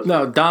often in this.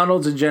 No,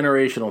 Donald's a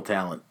generational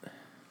talent.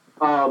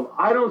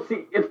 I don't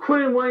see – if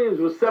Quinnen Williams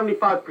was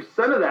 75%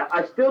 of that,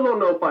 I still don't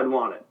know if I'd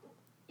want it.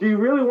 Do you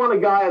really want a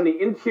guy on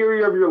the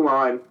interior of your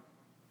line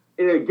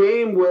in a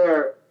game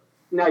where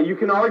 – now, you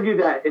can argue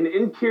that an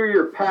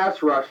interior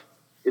pass rush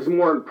is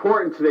more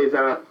important in today's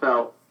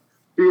NFL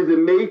because it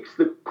makes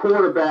the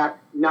quarterback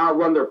not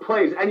run their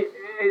plays. And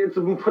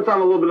it puts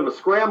on a little bit of a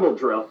scramble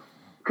drill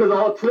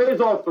because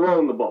today's all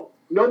throwing the ball.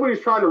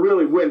 Nobody's trying to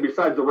really win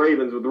besides the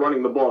Ravens with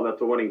running the ball.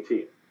 That's a winning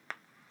team.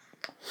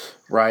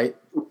 Right.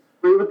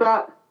 Agree with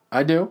that?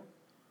 I do.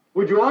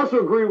 Would you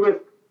also agree with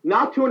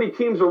not too many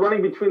teams are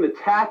running between the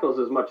tackles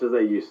as much as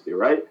they used to,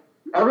 right?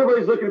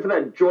 Everybody's looking for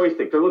that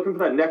joystick. They're looking for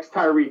that next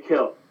Tyreek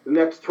Hill, the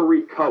next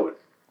Tariq Cohen.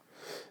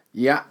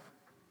 Yeah.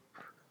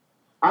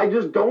 I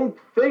just don't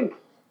think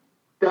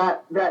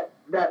that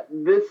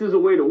this is a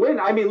way to win.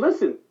 I mean,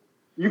 listen,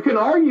 you can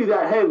argue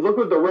that, hey, look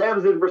what the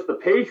Rams did versus the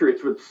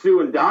Patriots with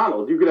Sue and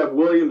Donald. You could have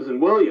Williams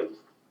and Williams.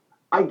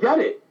 I get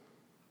it.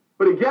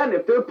 But again,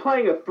 if they're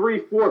playing a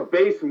 3-4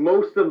 base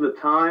most of the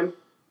time,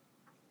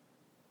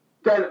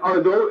 then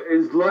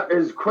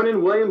is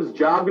Quinnen Williams'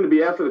 job going to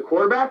be after the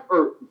quarterback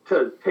or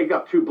to take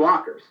up 2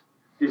 blockers?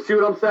 Do you see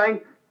what I'm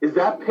saying? Is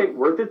that pick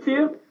worth it to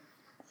you?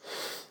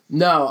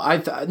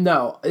 No,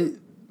 no.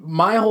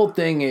 My whole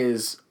thing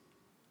is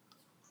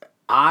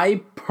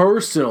I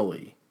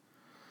personally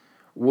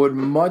would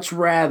much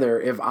rather,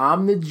 if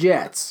I'm the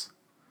Jets,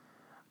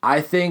 I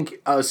think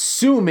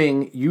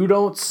assuming you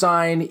don't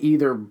sign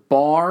either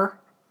Barr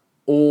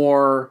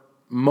or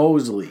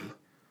Mosley,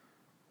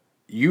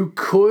 you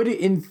could,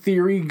 in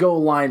theory, go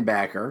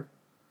linebacker.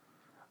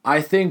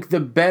 I think the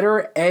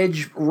better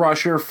edge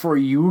rusher for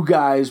you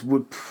guys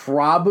would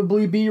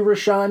probably be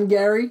Rashawn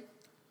Gary.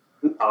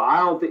 No, I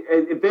don't think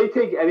if they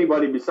take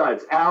anybody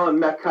besides Allen,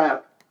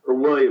 Metcalf, or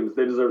Williams,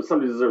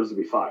 somebody deserves to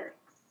be fired.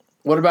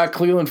 What about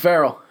Cleveland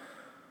Farrell?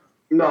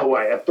 No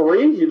way. At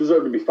 3, you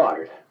deserve to be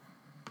fired.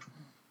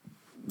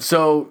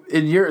 So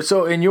in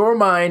your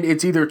mind,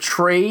 it's either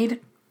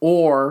trade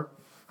or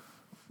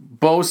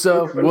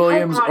Bosa,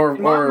 Williams, or.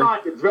 In my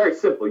mind, it's very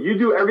simple. You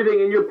do everything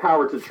in your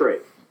power to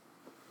trade.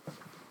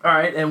 All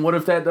right, and what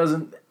if that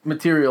doesn't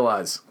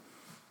materialize?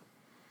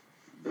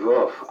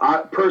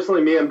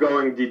 Personally, I'm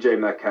going DJ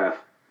Metcalf.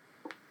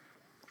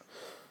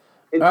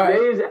 In All right.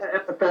 today's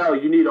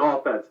NFL, you need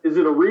offense. Is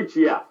it a reach?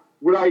 Yeah.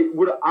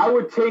 I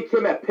would take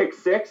him at pick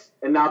 6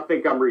 and not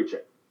think I'm reaching.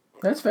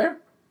 That's fair.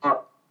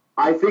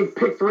 I think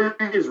pick 3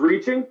 is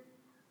reaching,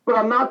 but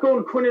I'm not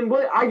going Quinnen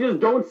Williams. I just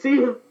don't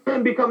see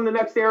him become the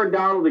next Aaron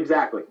Donald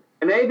exactly.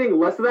 And anything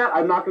less of that,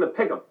 I'm not going to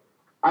pick him.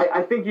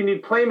 I think you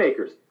need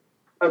playmakers.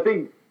 I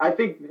think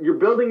you're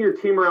building your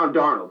team around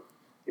Darnold.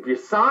 If you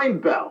sign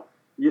Bell,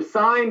 you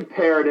sign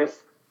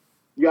Paradis,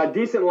 you got a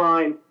decent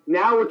line.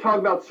 Now we're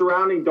talking about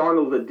surrounding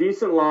Darnold with a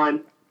decent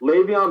line,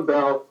 Le'Veon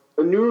Bell,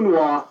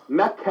 Enunwa,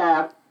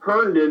 Metcalf,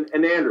 Herndon,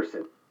 and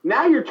Anderson.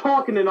 Now you're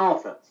talking in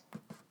offense.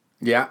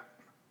 Yeah.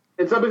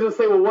 And somebody's going to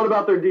say, well, what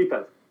about their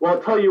defense? Well,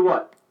 I'll tell you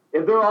what.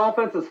 If their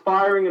offense is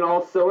firing in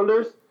all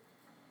cylinders,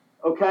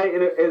 okay,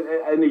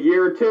 in a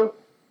year or two,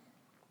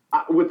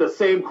 with the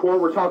same core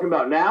we're talking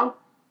about now,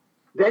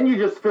 then you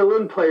just fill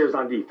in players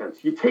on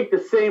defense. You take the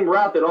same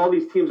route that all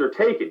these teams are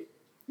taking.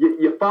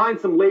 You find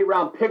some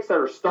late-round picks that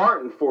are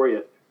starting for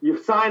you.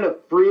 You sign a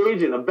free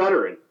agent, a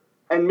veteran,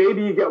 and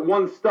maybe you get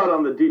one stud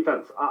on the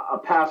defense, a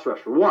pass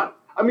rusher, one.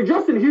 I mean,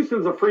 Justin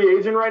Houston's a free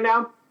agent right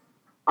now.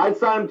 I'd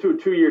sign him to a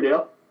 2-year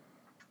deal.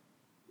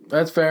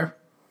 That's fair.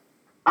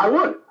 I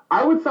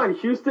would sign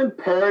Houston,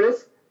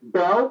 Paradis,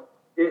 Bell.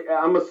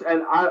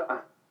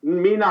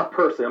 Me not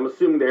personally. I'm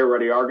assuming they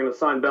already are going to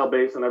sign Bell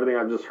based on everything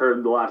I've just heard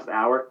in the last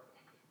hour.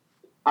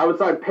 I would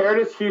sign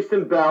Paradis,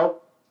 Houston,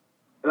 Bell,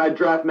 and I'd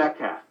draft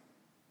Metcalf.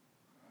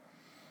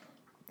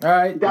 All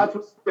right.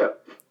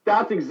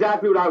 That's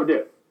exactly what I would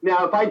do.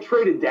 Now, if I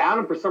traded down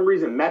and for some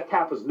reason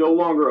Metcalf was no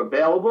longer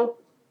available,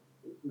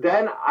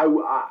 then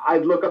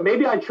I'd look up.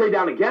 Maybe I'd trade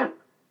down again.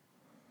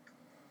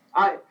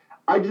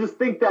 I just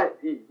think that,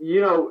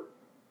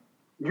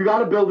 you got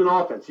to build an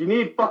offense. You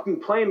need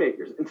fucking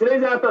playmakers. In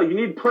today's NFL, you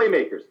need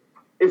playmakers,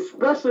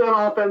 especially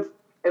on offense.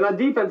 And on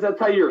defense, that's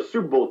how you're a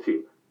Super Bowl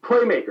team.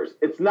 Playmakers.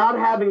 It's not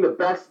having the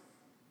best.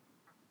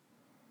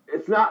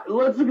 It's not.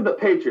 Let's look at the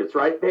Patriots,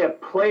 right? They have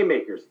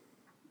playmakers.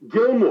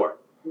 Gilmore.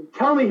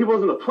 Tell me he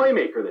wasn't a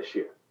playmaker this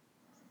year.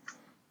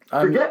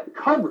 Forget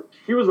coverage.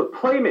 He was a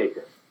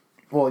playmaker.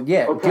 Well,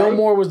 yeah. Okay?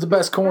 Gilmore was the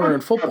best corner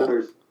in football.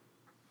 The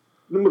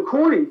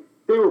McCourty,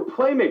 they were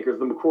playmakers,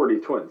 the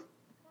McCourty twins.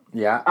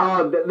 Yeah.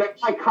 That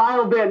guy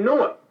Kyle Van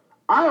Noy.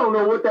 I don't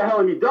know what the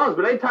hell he does,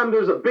 but anytime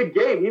there's a big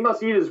game, he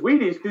must eat his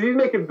Wheaties because he's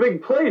making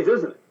big plays,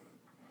 isn't it?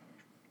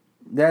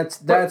 That's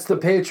the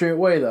Patriot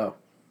way, though.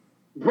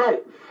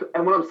 Right.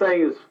 And what I'm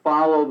saying is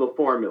follow the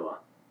formula.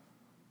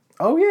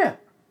 Oh yeah.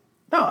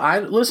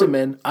 No, listen,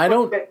 man. I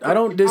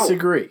don't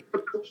disagree.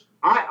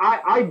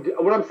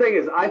 What I'm saying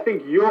is I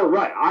think you're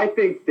right. I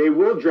think they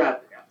will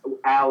draft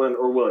Allen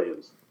or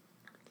Williams.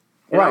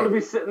 And Right. I'm gonna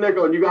be sitting there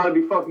going, you got to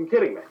be fucking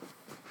kidding me.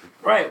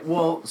 Right.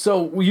 Well,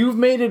 so you've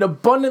made it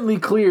abundantly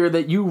clear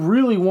that you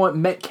really want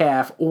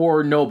Metcalf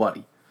or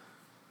nobody.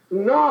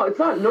 No, it's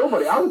not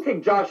nobody. I would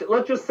take Josh.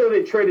 Let's just say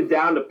they traded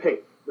down to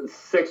pick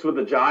 6 with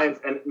the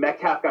Giants, and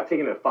Metcalf got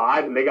taken at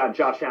 5, and they got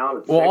Josh Allen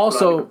at 6. Well,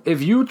 also,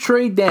 if you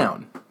trade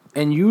down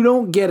and you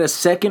don't get a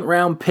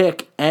second-round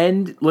pick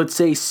and, let's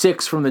say,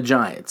 6 from the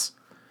Giants,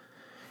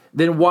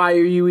 then why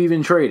are you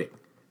even trading?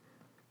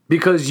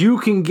 Because you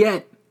can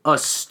get a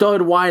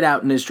stud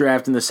wideout in this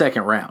draft in the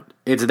second round.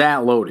 It's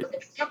that loaded.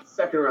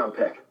 Second-round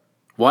pick.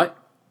 What?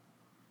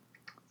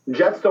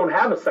 Jets don't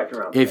have a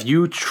second-round pick. If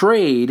you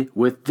trade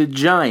with the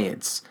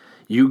Giants,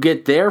 you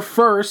get their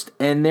first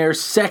and their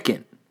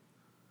second.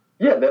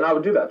 Yeah, then I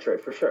would do that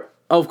trade for sure.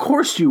 Of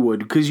course you would,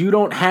 because you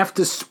don't have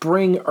to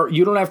spring or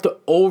you don't have to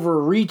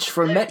overreach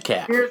for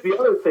Metcalf. Here's the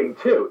other thing,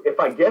 too. If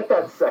I get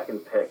that second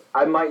pick,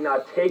 I might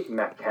not take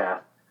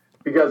Metcalf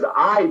because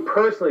I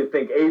personally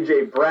think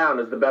A.J. Brown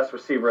is the best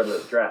receiver in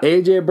this draft.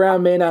 A.J.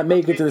 Brown may not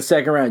make it to the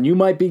second round. You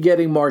might be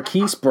getting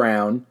Marquise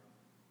Brown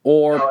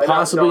or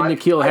possibly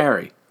N'Keal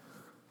Harry.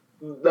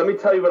 Let me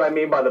tell you what I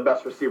mean by the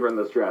best receiver in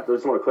this draft. I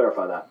just want to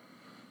clarify that.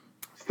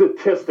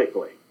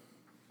 Statistically,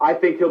 I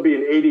think he'll be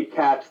an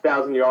 80-catch,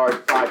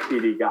 1,000-yard, 5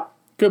 TD guy.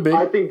 Could be.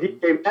 I think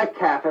DK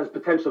Metcalf has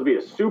potential to be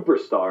a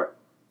superstar.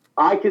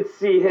 I could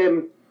see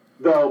him,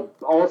 though,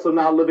 also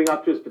not living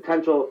up to his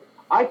potential.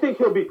 I think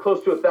he'll be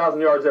close to 1,000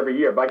 yards every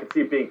year, but I could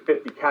see it being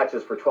 50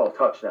 catches for 12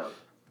 touchdowns.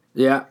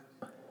 Yeah.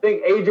 I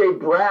think A.J.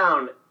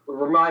 Brown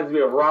reminds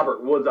me of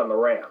Robert Woods on the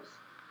Rams.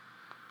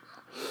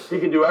 He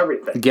can do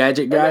everything.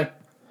 Gadget guy?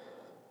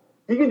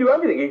 He can do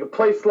everything. He can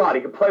play slot.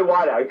 He can play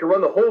wide out. He can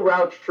run the whole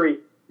route tree.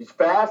 He's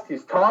fast.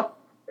 He's tough.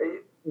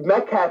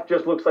 Metcalf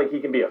just looks like he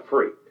can be a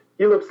freak.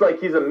 He looks like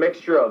he's a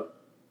mixture of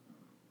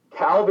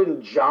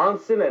Calvin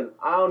Johnson and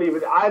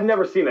I've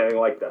never seen anything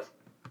like this.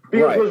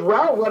 Because his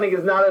route running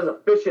is not as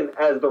efficient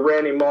as the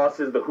Randy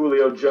Mosses, the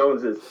Julio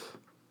Joneses,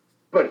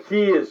 but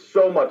he is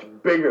so much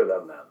bigger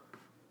than them.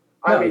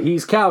 No,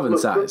 he's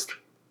Calvin-sized.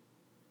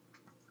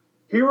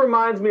 He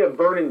reminds me of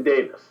Vernon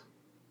Davis.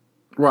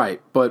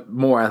 Right, but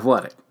more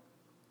athletic.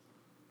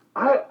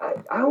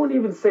 I wouldn't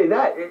even say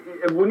that.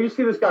 When you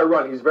see this guy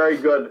run, he's very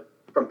good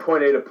from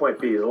point A to point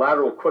B. His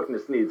lateral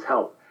quickness needs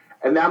help.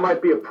 And that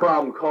might be a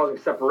problem causing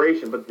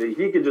separation, but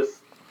he could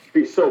just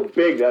be so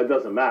big that it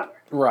doesn't matter.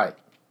 Right.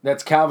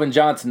 That's Calvin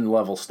Johnson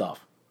level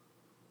stuff.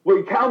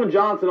 Well, Calvin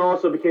Johnson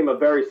also became a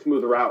very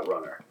smooth route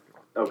runner.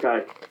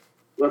 Okay?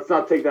 Let's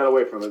not take that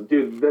away from him.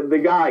 Dude, the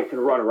guy can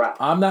run a route.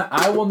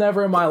 I will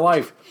never in my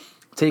life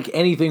take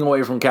anything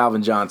away from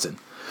Calvin Johnson.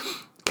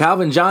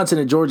 Calvin Johnson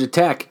at Georgia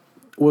Tech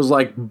was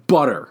like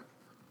butter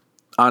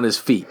on his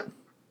feet.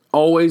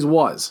 Always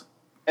was.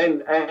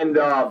 And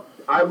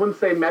I wouldn't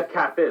say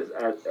Metcalf is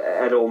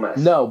at Ole Miss.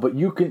 No, but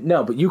you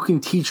can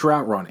teach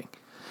route running.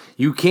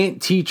 You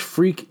can't teach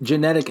freak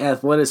genetic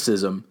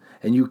athleticism,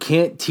 and you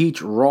can't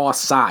teach raw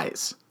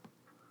size.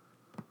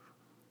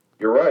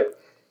 You're right.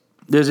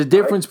 There's a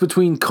difference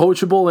between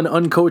coachable and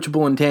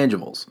uncoachable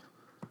intangibles.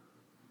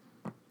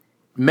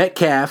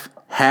 Metcalf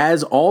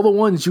has all the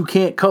ones you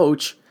can't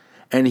coach,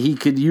 and he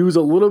could use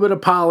a little bit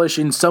of polish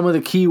in some of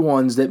the key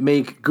ones that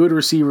make good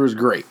receivers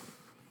great.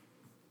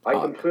 I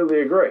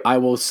completely agree. I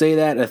will say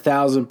that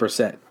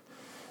 1,000%.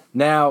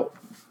 Now,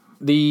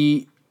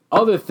 the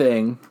other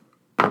thing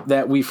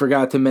that we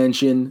forgot to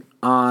mention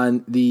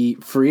on the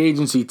free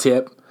agency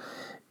tip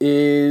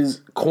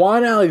is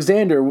Quan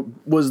Alexander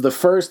was the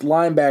first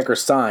linebacker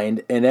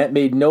signed, and that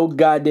made no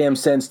goddamn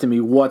sense to me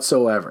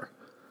whatsoever.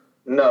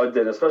 No, it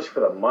didn't, especially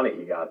for the money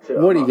he got, too.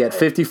 What did he get,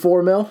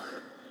 54 mil?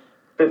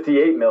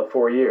 58 mil,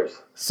 4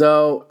 years.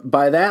 So,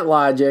 by that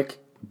logic,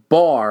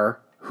 Barr,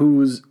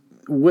 who's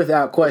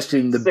without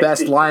question the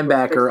best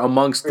linebacker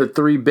amongst the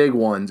three big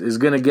ones, is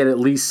going to get at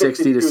least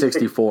 60 to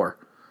 64.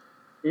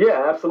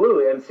 Yeah,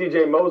 absolutely. And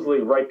C.J. Mosley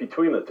right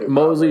between the two.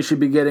 Mosley should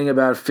be getting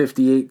about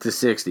 58 to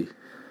 60.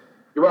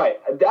 You're right.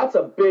 That's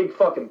a big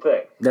fucking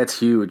thing. That's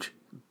huge.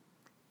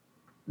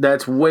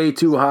 That's way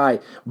too high.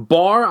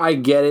 Barr, I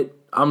get it.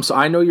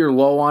 I know you're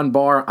low on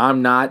Barr.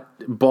 I'm not.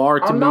 Barr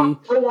to me. I'm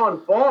not low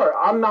on Barr.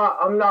 I'm not.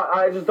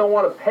 I just don't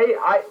want to pay.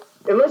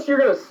 Unless you're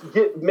gonna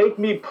make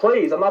me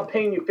plays, I'm not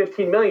paying you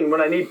 $15 million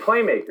when I need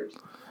playmakers.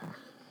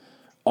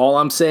 All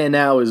I'm saying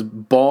now is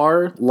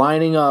Barr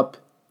lining up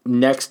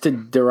next to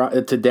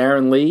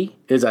Darren Lee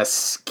is a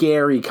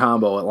scary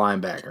combo at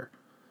linebacker.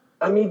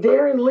 I mean,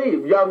 Darren Lee.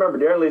 You gotta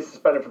remember, Darren Lee's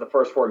suspended for the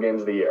first 4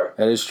 games of the year.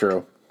 That is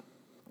true.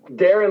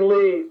 Darren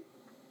Lee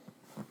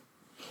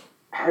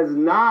has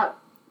not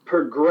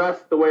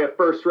progressed the way a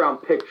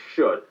first-round pick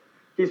should.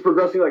 He's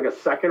progressing like a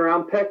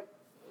second-round pick.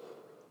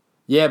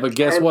 Yeah, but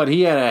guess what?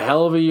 He had a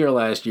hell of a year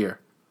last year.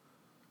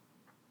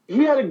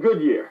 He had a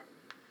good year.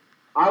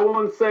 I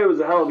wouldn't say it was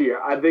a hell of a year.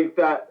 I think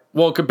that...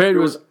 Well, compared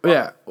to his...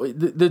 Yeah,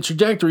 the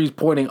trajectory is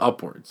pointing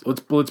upwards.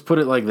 Let's put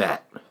it like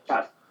that.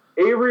 Yes.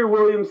 Avery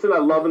Williamson, I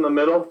love in the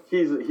middle.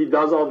 He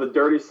does all the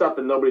dirty stuff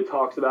that nobody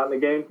talks about in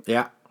the game.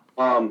 Yeah.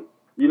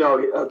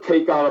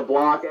 Take on a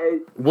block.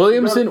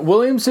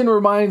 Williamson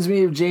reminds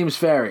me of James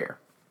Farrier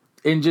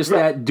in just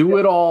that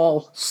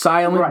do-it-all,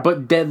 silent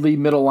but deadly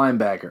middle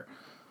linebacker.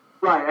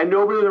 Right, and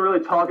nobody doesn't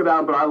really talk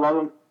about him, but I love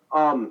him.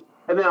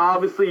 And then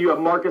obviously you have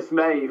Marcus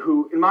May,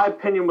 who, in my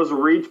opinion, was a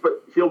reach,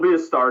 but he'll be a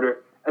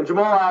starter. And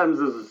Jamal Adams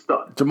is a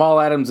stud. Jamal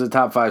Adams is a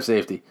top 5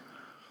 safety.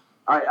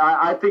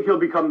 I think he'll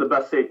become the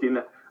best safety.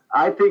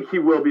 I think he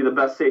will be the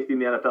best safety in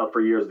the NFL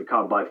for years to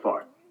come, by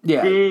far.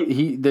 Yeah,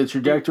 the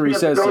trajectory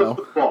says so.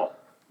 Football.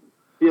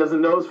 He has a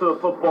nose for the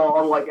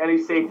football, unlike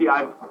any safety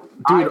I've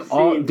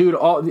seen. The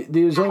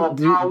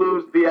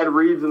Ed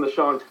Reeds and the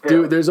Sean Taylor.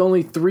 Dude, there's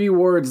only 3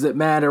 words that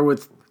matter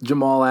with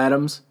Jamal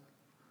Adams,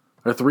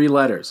 or 3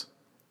 letters.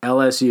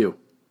 LSU.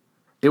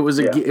 There was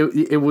a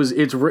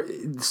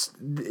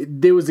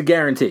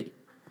guarantee.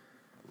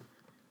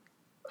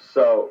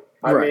 So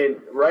I mean,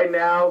 right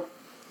now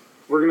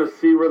we're gonna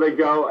see where they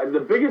go. And the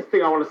biggest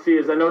thing I want to see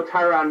is I know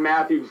Tyrann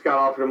Mathieu just got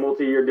offered a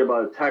multi-year deal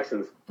by the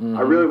Texans. Mm-hmm.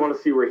 I really want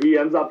to see where he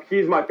ends up.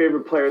 He's my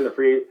favorite player in the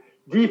free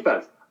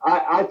defense.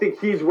 I think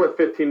he's worth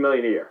 $15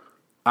 million a year.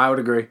 I would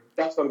agree.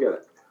 That's what I'm getting.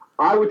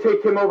 I would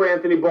take him over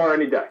Anthony Barr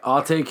any day.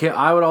 I'll take him.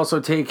 I would also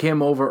take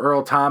him over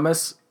Earl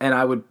Thomas, and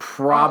I would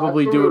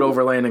probably do it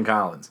over Landon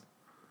Collins.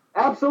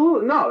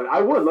 Absolutely. No,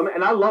 I would.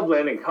 And I love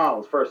Landon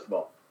Collins, first of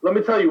all. Let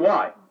me tell you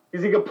why.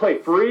 Because he can play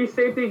free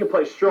safety, he can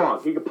play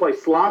strong. He can play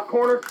slot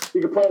corner,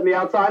 he can play on the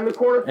outside in the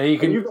corner, and you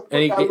can put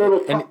that little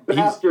tough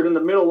bastard in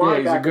the middle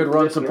linebacker. Yeah, he's a good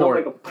run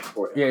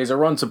support. Yeah, he's a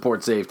run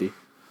support safety.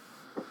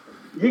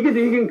 He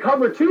can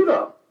cover too,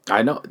 though.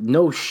 I know.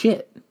 No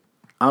shit.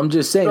 I'm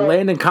just saying,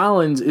 Landon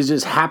Collins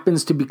just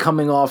happens to be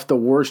coming off the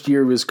worst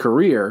year of his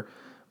career,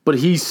 but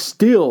he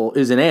still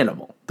is an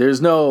animal.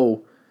 There's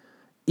no...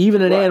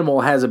 Even an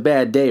animal has a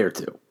bad day or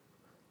two.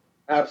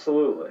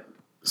 Absolutely.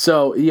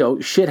 So,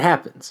 shit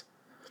happens.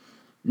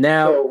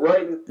 Now...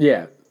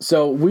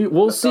 So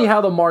we'll see how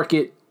the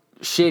market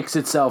shakes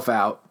itself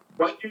out.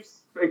 When do you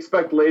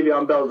expect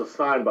Le'Veon Bell to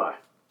sign by?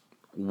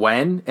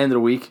 When? End of the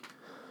week.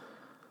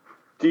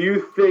 Do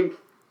you think,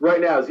 right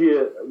now,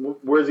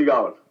 where's he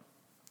going?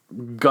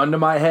 Gun to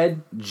my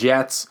head,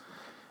 Jets.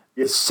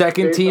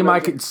 Second team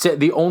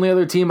the only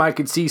other team I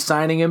could see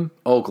signing him,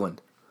 Oakland.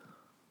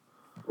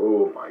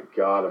 Oh my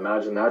God!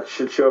 Imagine that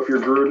shit show if you're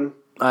Gruden.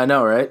 I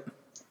know, right?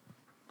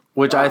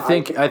 Which I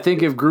think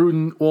if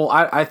Gruden,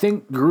 I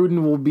think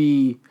Gruden will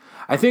be.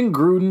 I think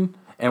Gruden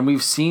and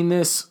we've seen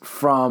this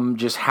from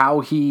just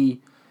how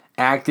he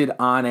acted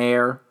on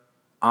air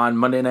on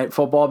Monday Night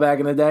Football back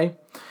in the day.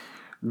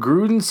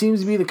 Gruden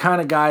seems to be the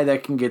kind of guy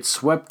that can get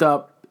swept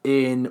up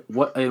in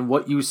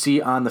what you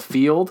see on the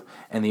field,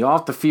 and the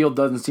off the field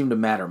doesn't seem to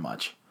matter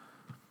much.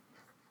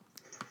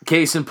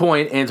 Case in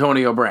point,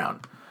 Antonio Brown.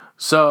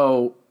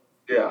 So,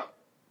 Yeah.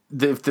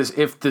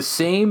 if the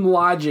same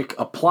logic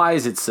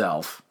applies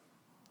itself,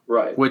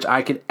 Right. which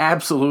I could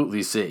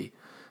absolutely see,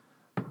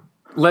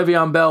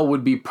 Le'Veon Bell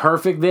would be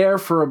perfect there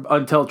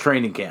until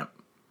training camp.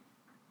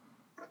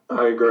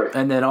 I agree.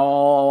 And then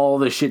all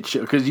the shit show.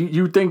 Because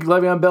you think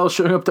Le'Veon Bell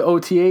showing up to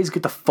OTAs?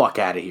 Get the fuck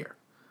out of here.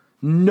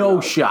 No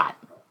shot.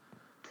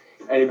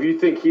 And if you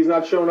think he's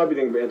not showing up, you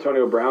think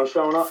Antonio Brown's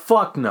showing up?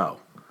 Fuck no.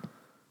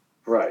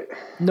 Right.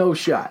 No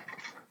shot.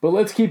 But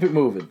let's keep it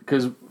moving.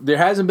 Because there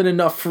hasn't been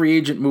enough free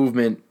agent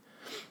movement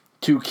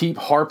to keep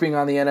harping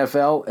on the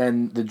NFL.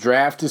 And the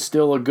draft is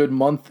still a good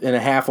month and a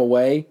half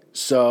away.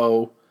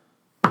 So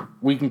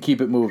we can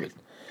keep it moving.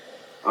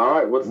 All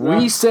right, what's We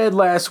next? said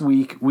last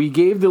week, we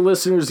gave the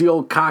listeners the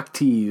old cock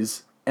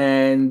tease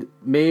and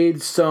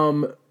made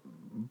some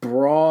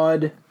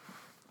broad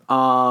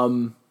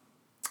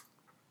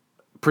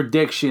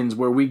predictions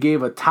where we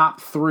gave a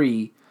top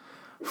 3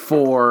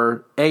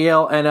 for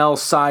AL, NL,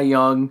 Cy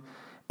Young,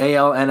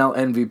 AL, NL,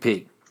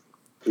 MVP.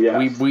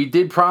 Yes. We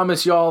did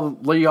promise y'all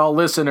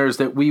listeners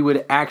that we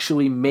would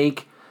actually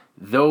make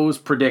those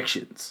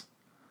predictions.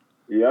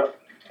 Yep.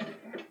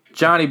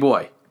 Johnny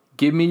boy,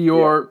 give me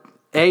your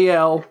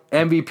AL,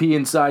 MVP,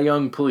 and Cy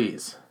Young,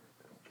 please.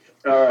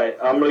 All right,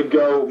 I'm going to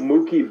go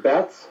Mookie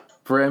Betts.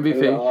 For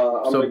MVP.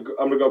 I'm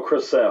gonna go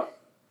Chris Sale.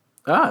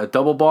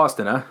 Double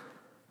Boston, huh?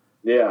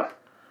 Yeah.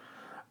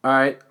 All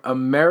right,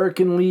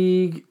 American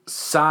League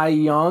Cy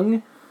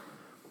Young.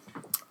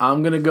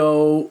 I'm going to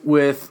go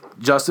with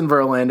Justin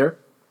Verlander.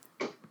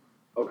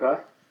 Okay.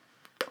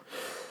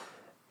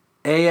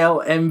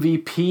 AL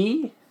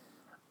MVP,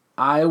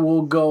 I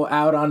will go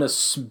out on a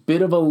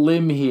bit of a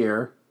limb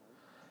here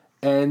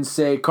and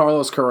say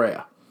Carlos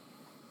Correa.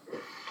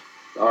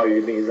 Oh,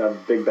 you think he's a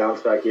big bounce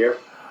back year?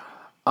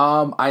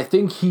 I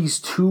think he's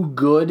too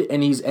good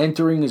and he's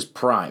entering his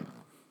prime.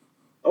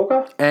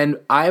 Okay. And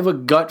I have a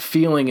gut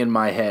feeling in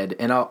my head,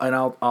 and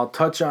I'll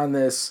touch on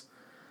this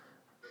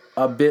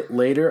a bit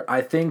later.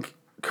 I think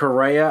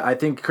Correa. I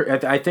think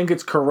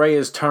it's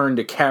Correa's turn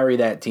to carry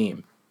that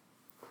team.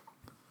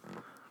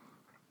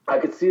 I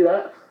could see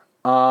that.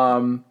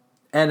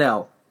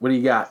 NL, what do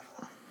you got?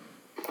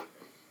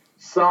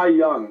 Cy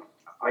Young.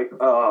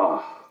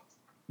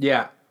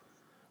 Yeah.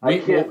 I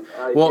can't.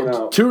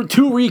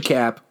 To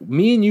recap,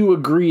 me and you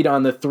agreed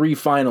on the 3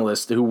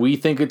 finalists who we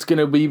think it's going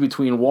to be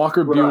between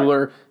Walker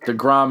Buehler,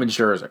 DeGrom, and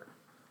Scherzer.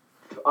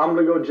 I'm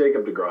going to go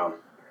Jacob DeGrom.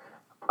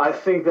 I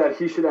think that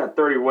he should have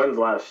 30 wins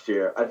last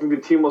year. I think the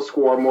team will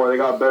score more. They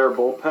got a better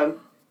bullpen.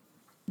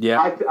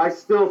 Yeah. I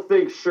still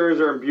think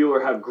Scherzer and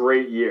Buehler have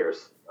great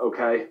years.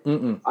 Okay?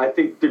 I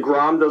think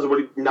DeGrom does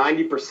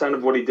 90%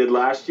 of what he did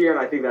last year, and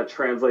I think that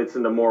translates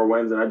into more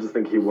wins, and I just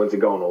think he wins it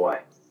going away.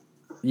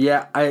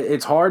 Yeah,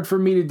 it's hard for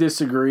me to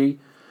disagree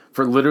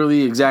for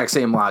literally the exact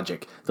same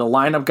logic. The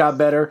lineup got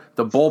better.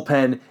 The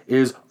bullpen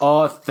is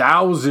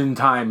 1,000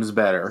 times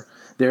better.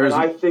 And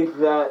I think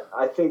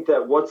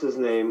that what's his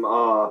name,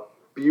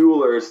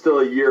 Bueller is still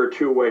a year or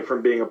 2 away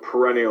from being a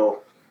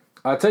perennial.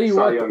 I'll tell you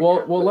Cy what. Young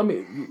Well, let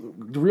me.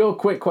 Real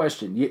quick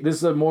question.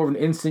 This is more of an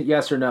instant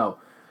yes or no.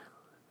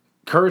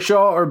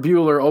 Kershaw or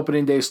Bueller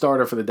opening day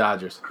starter for the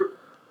Dodgers?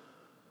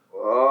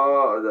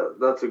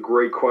 That's a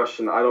great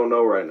question. I don't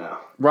know right now.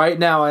 Right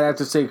now, I'd have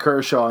to say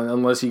Kershaw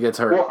unless he gets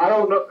hurt. Well, I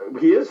don't know.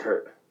 He is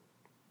hurt.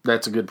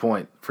 That's a good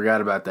point.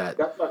 Forgot about that.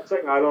 That's what I'm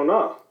saying. I don't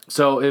know.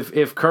 So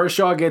if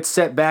Kershaw gets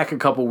set back a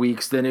couple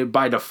weeks, then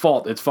by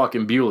default it's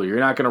fucking Bueller. You're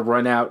not going to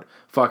run out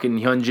fucking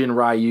Hyunjin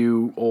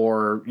Ryu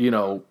or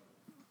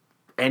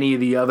any of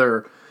the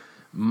other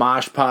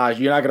Mosh Posh.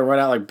 You're not going to run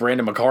out like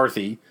Brandon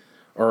McCarthy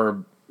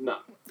or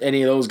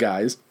any of those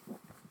guys.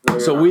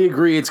 So we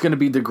agree it's going to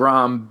be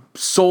DeGrom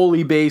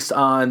solely based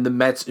on the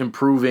Mets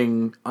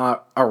improving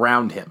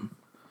around him,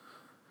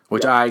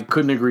 which I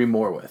couldn't agree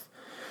more with.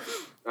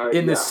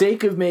 In the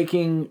sake of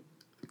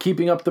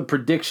keeping up the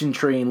prediction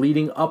train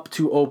leading up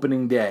to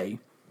opening day,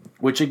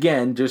 which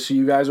again, just so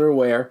you guys are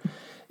aware,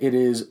 it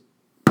is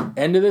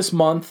end of this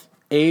month,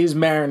 A's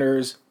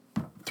Mariners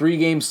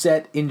 3-game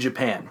set in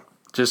Japan.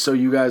 Just so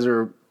you guys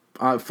are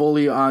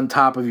fully on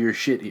top of your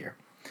shit here.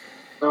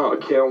 Oh,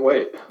 I can't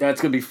wait. That's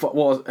going to be fun.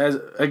 Well, as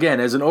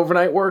an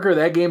overnight worker,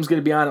 that game's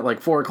going to be on at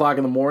like 4 o'clock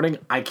in the morning.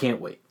 I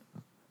can't wait.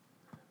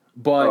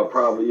 But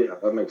probably, yeah,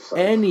 that makes sense.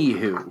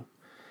 Anywho,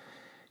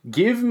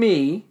 give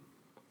me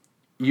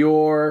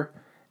your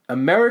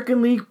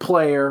American League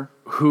player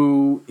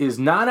who is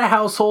not a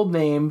household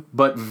name,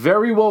 but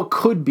very well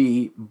could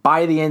be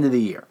by the end of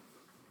the year.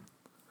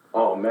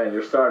 Oh, man,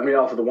 you're starting me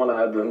off with the one I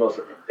had the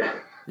most.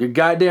 You're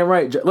goddamn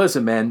right.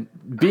 Listen, man,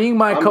 being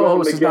my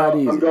co-host is not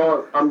easy.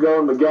 I'm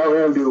going Miguel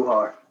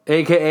Andujar.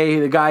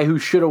 A.K.A. the guy who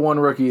should have won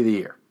Rookie of the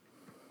Year.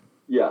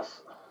 Yes.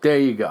 There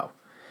you go.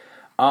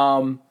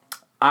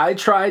 I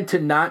tried to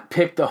not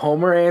pick the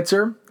homer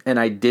answer, and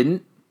I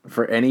didn't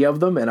for any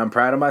of them, and I'm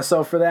proud of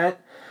myself for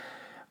that.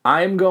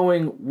 I am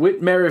going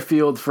Whit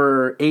Merrifield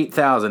for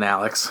 8,000,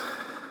 Alex.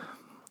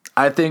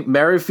 I think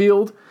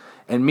Merrifield,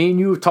 and me and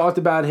you have talked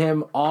about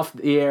him off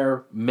the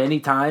air many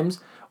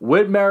times.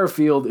 Whit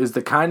Merrifield is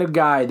the kind of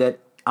guy that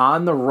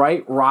on the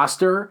right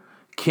roster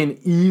can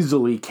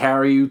easily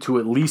carry you to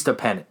at least a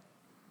pennant.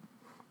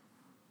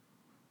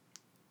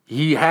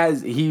 He's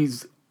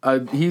a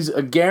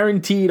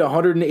guaranteed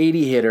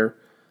 180 hitter,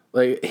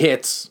 like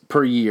hits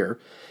per year.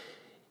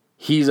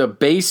 He's a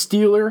base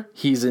stealer,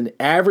 he's an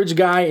average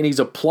guy, and he's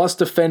a plus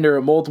defender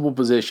at multiple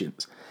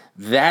positions.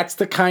 That's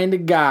the kind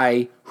of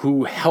guy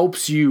who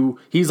helps you.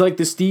 He's like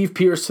the Steve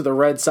Pearce to the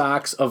Red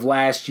Sox of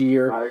last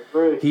year. I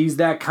agree. He's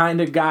that kind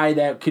of guy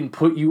that can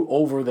put you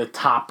over the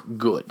top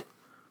good.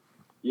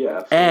 Yeah,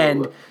 absolutely.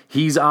 And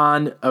he's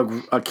on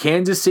a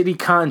Kansas City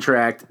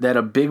contract that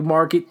a big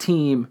market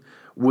team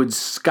would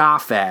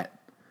scoff at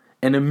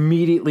and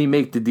immediately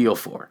make the deal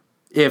for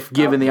if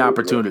given the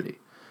opportunity.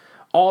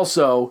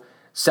 Also,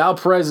 Sal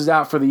Perez is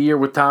out for the year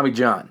with Tommy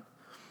John.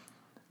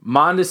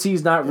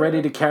 Mondesi's not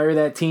ready to carry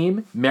that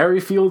team.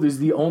 Merrifield is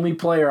the only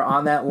player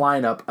on that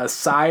lineup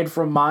aside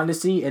from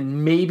Mondesi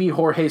and maybe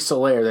Jorge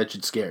Soler that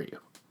should scare you.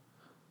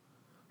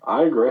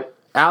 I agree.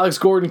 Alex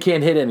Gordon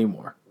can't hit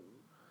anymore.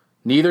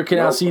 Neither can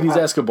Alcides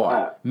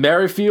Escobar.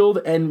 Merrifield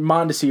and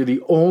Mondesi are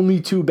the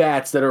only two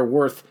bats that are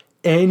worth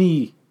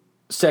any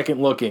second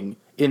looking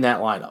in that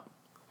lineup.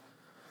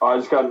 I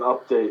just got an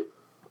update.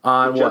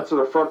 On the Jets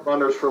are the front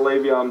runners for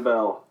Le'Veon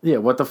Bell. Yeah,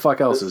 what the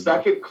fuck else is the there?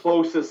 second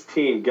closest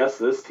team. Guess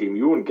this team.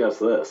 You wouldn't guess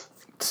this.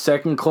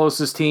 Second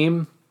closest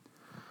team?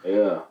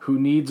 Yeah. Who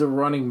needs a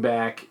running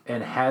back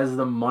and has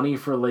the money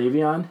for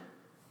Le'Veon?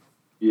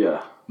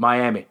 Yeah.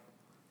 Miami.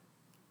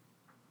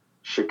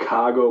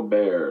 Chicago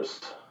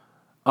Bears.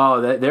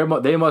 Oh,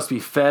 they must be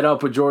fed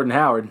up with Jordan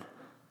Howard.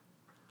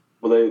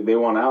 Well, they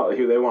want out.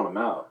 They want him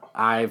out.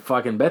 I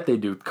fucking bet they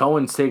do.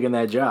 Cohen's taking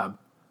that job.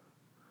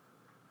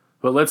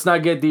 But let's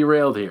not get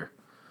derailed here.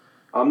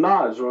 I'm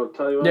not. I just want to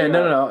tell you what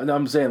No.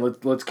 I'm saying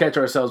let's catch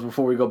ourselves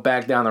before we go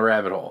back down the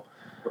rabbit hole.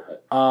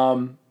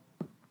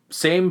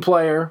 Same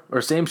player,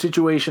 or same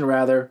situation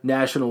rather,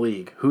 National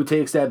League. Who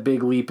takes that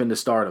big leap into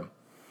stardom?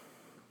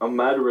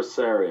 Ahmed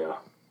Rosario.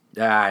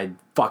 I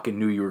fucking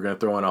knew you were going to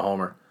throw in a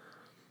homer.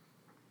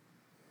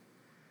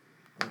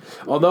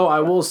 Although I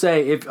will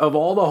say, if of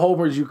all the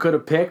homers you could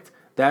have picked,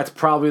 that's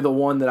probably the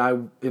one that I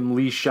am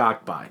least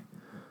shocked by.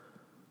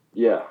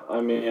 Yeah,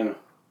 I mean,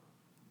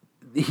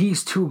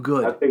 he's too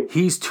good. I think,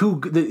 he's too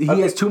good. He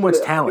has too much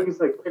talent. I think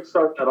he's like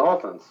kickstart that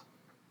offense.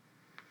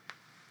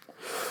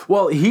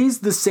 Well, he's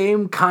the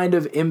same kind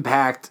of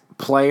impact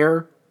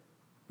player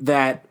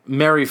that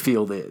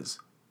Merrifield is.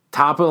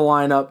 Top of the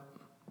lineup,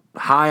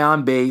 high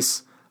on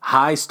base,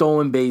 high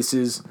stolen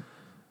bases,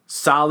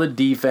 solid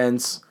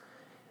defense.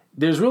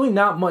 There's really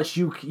not much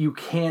you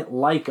can't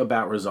like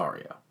about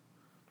Rosario.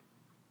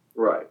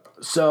 Right.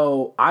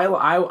 So I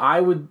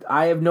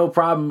have no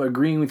problem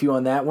agreeing with you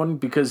on that one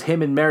because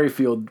him and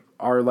Merrifield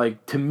are,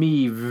 like, to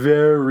me,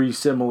 very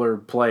similar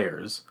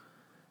players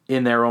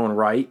in their own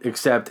right,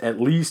 except at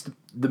least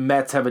the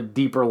Mets have a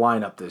deeper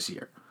lineup this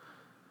year,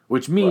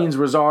 which means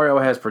Rosario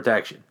has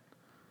protection.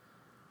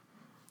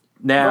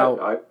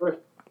 Now,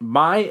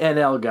 my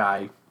NL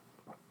guy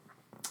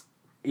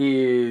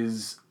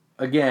is,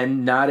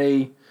 again, not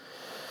a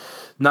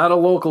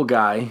local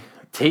guy.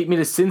 Take me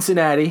to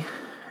Cincinnati.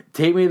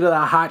 Take me to the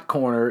hot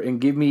corner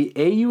and give me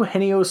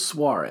Eugenio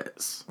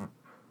Suarez.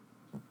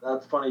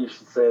 That's funny you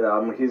should say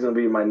that. He's going to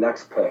be my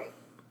next pick.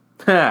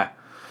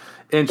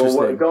 Interesting.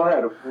 Well, go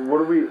ahead.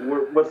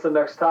 What's the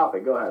next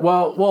topic? Go ahead.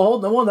 Well,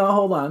 hold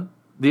on.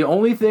 The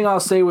only thing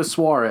I'll say with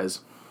Suarez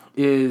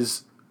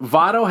is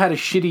Votto had a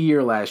shitty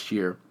year last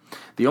year.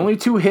 The only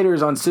two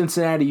hitters on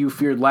Cincinnati you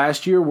feared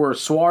last year were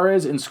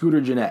Suarez and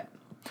Scooter Gennett.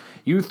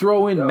 You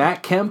throw in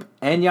Matt Kemp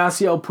and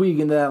Yasiel Puig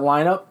into that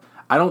lineup,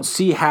 I don't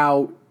see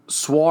how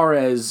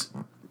Suarez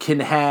can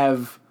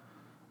have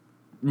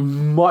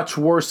much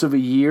worse of a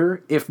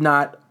year, if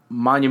not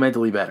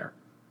monumentally better.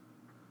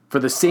 For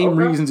the same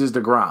reasons as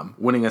DeGrom,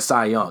 winning a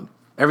Cy Young.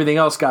 Everything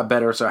else got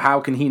better, so how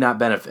can he not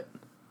benefit?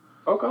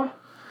 Okay.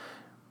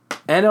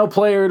 NL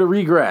player to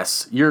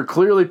regress. You're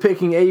clearly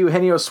picking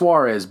Eugenio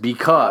Suarez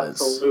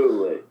because...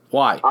 Absolutely.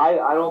 Why?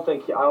 I don't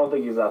think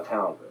he's that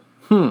talented.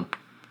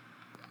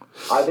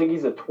 I think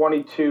he's a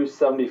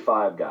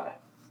 22-75 guy.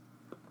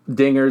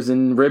 Dingers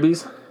and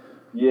ribbies?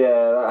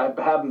 Yeah,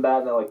 I have him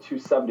batting at like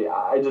 270.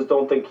 I just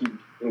don't think he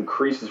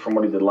increases from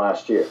what he did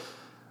last year.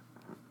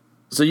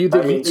 So you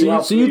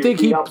think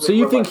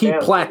he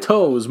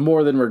plateaus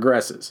more than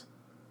regresses?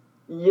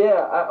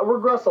 Yeah,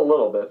 regress a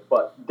little bit,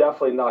 but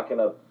definitely not going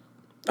to.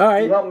 All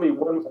right. He helped me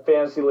win the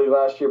fantasy league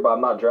last year, but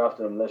I'm not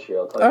drafting him this year.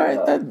 I'll tell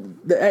you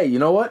that. Hey, you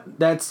know what?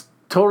 That's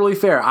totally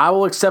fair. I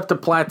will accept a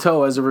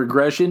plateau as a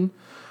regression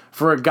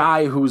for a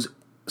guy whose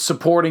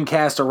supporting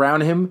cast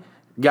around him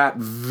got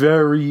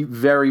very,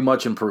 very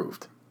much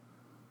improved.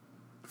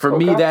 For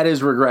me, that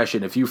is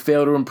regression if you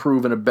fail to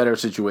improve in a better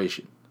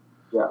situation.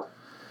 Yeah.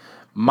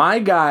 My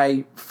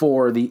guy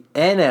for the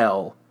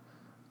NL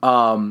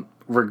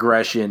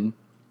regression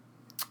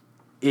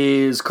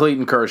is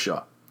Clayton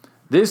Kershaw.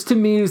 This, to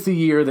me, is the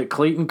year that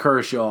Clayton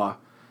Kershaw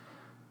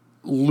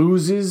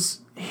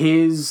loses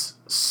his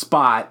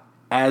spot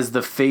as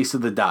the face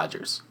of the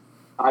Dodgers.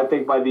 I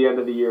think by the end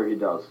of the year he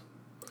does.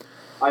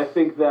 I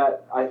think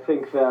that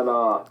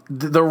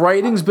the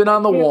writing's been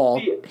on the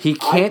wall. He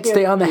can't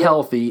stay on the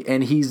healthy,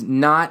 and he's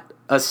not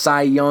a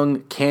Cy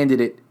Young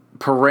candidate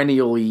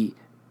perennially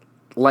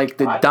like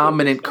the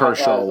dominant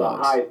Kershaw was.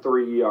 A high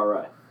 3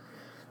 ERA.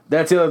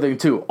 That's the other thing,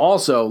 too.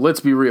 Also, let's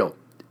be real.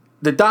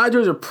 The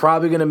Dodgers are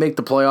probably going to make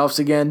the playoffs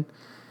again,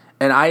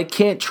 and I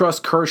can't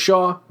trust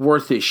Kershaw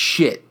worth his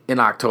shit in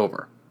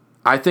October.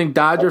 I think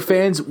Dodger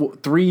fans,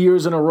 3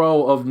 years in a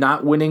row of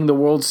not winning the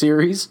World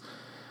Series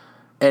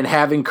and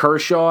having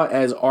Kershaw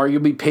as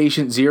arguably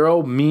patient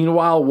zero,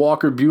 meanwhile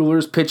Walker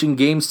Buehler's pitching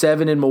Game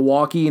 7 in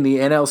Milwaukee in the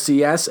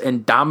NLCS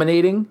and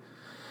dominating,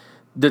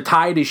 the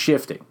tide is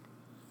shifting.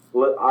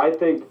 I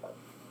think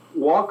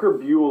Walker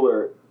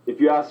Buehler, if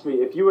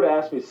you would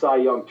ask me Cy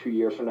Young 2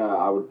 years from now,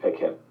 I would pick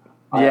him.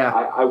 Yeah.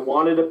 I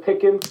wanted to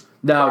pick him.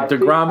 No,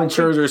 DeGrom and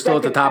Scherzer are still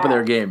at the top of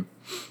their game.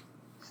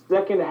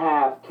 Second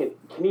half, can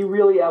he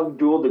really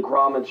outduel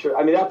DeGrom and Scherzer?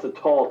 I mean, that's a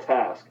tall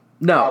task.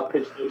 No,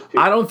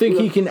 I don't think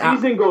he can.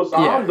 Season goes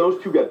on,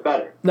 those two get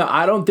better. No,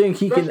 I don't think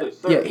he can.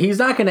 Yeah, he's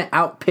not going to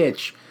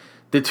outpitch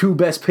the two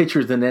best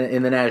pitchers in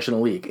the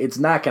National League. It's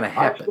not going to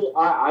happen.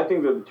 I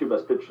think they're the two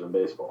best pitchers in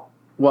baseball.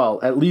 Well,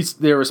 at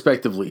least their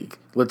respective league.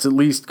 Let's at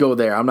least go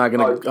there. I'm not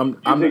going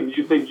to.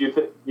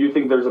 You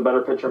think there's a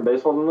better pitcher in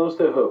baseball than those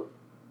two? Who?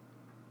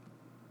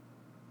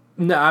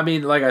 No, I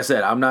mean, like I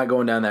said, I'm not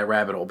going down that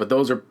rabbit hole. But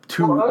those are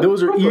two.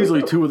 Those are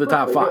easily two of the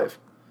top five.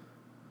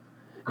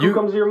 Who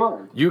comes to your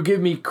mind? You give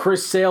me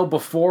Chris Sale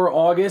before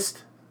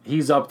August,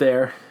 he's up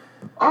there.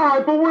 All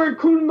right, but we're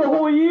including the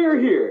whole year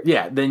here.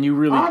 Yeah, then you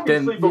really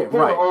obviously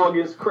before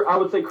August, I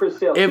would say Chris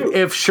Sale.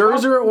 If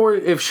Scherzer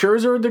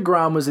or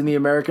DeGrom was in the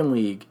American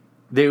League,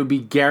 they would be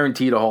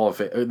guaranteed a Hall of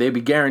Fame. They'd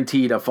be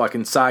guaranteed a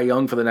fucking Cy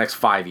Young for the next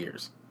 5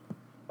 years.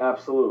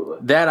 Absolutely.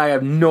 That I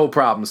have no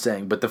problem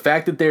saying. But the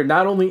fact that they're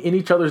not only in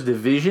each other's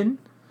division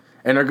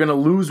and are going to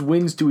lose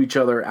wins to each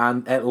other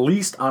on at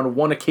least on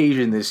one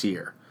occasion this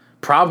year,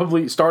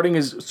 probably starting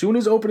as soon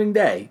as opening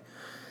day,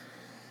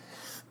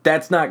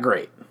 that's not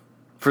great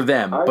for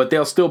them. But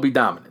they'll still be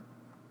dominant.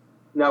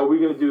 Now, are we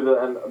going to do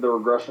the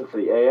regression for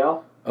the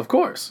AL? Of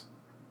course.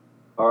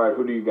 All right,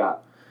 who do you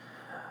got?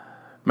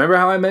 Remember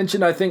how I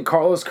mentioned I think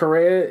Carlos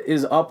Correa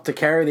is up to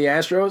carry the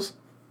Astros?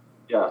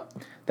 Yeah.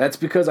 That's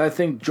because I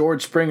think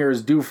George Springer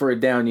is due for a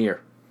down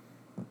year.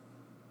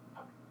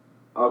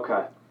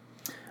 Okay.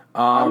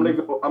 I'm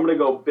gonna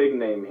go big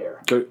name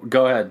here.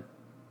 Go ahead.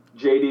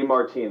 JD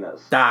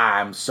Martinez.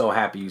 I'm so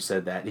happy you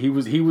said that. He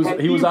was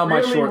on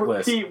my short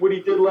list. Can he repeat what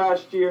he did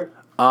last year?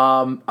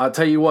 I'll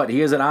tell you what. He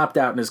has an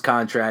opt-out in his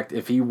contract.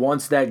 If he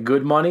wants that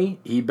good money,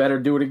 he better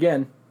do it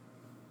again.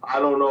 I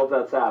don't know if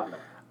that's happening.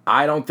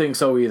 I don't think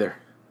so either.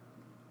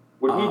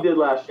 What he did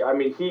last year, I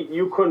mean,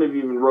 you couldn't have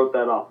even wrote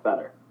that off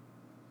better.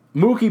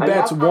 Mookie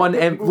Betts won.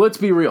 Let's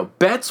be real.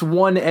 Betts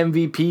won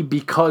MVP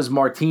because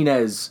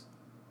Martinez.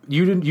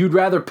 You'd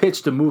rather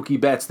pitch to Mookie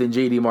Betts than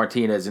JD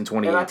Martinez in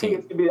 2018. And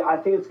I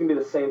think it's gonna be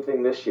the same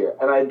thing this year.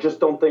 And I just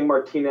don't think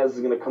Martinez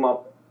is gonna come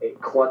up in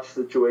clutch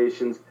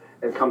situations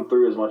and come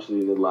through as much as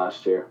he did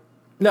last year.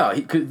 No,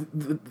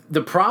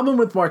 the problem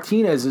with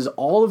Martinez is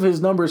all of his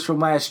numbers from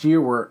last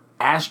year were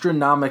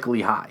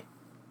astronomically high.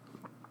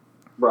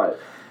 Right.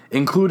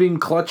 Including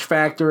clutch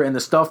factor and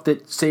the stuff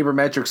that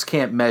sabermetrics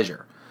can't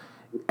measure.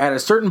 At a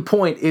certain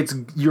point,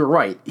 you're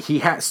right.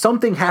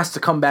 Something has to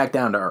come back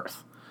down to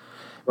earth.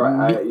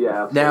 Right.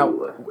 Yeah. Absolutely.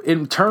 Now,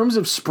 in terms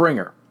of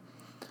Springer,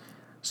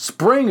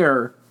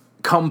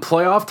 come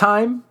playoff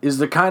time, is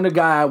the kind of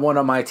guy I want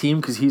on my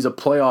team because he's a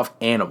playoff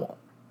animal.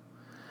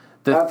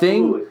 The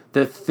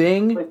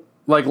thing,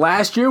 like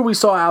last year, we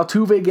saw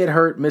Altuve get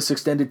hurt, miss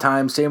extended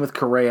time. Same with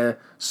Correa.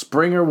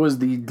 Springer was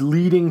the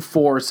leading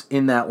force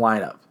in that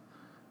lineup.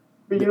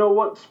 But you know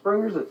what?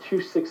 Springer's a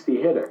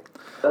 260 hitter.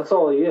 That's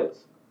all he is.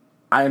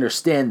 I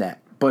understand that,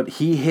 but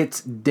he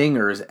hits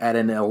dingers at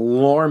an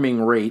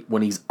alarming rate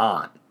when he's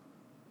on,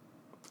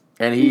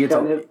 and he's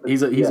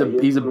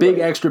a big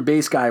extra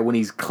base guy when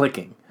he's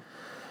clicking.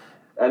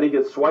 And he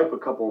can swipe a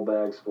couple of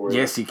bags for you.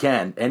 Yes, he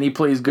can, and he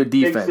plays good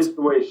defense.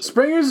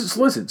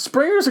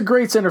 Springer's a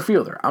great center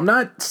fielder. I'm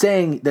not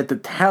saying that the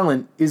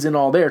talent isn't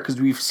all there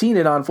because we've seen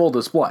it on full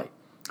display,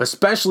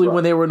 especially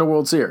when they were in the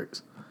World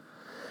Series.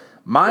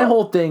 My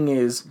whole thing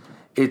is,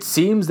 it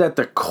seems that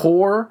the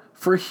core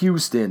for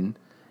Houston.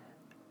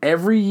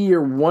 Every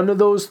year, one of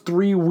those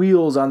three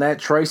wheels on that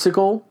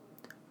tricycle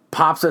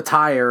pops a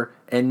tire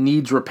and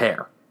needs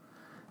repair.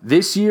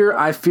 This year,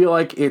 I feel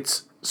like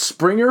it's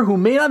Springer, who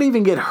may not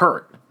even get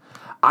hurt.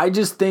 I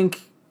just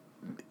think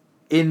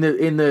in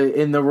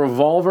the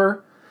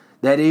revolver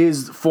that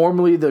is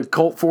formerly the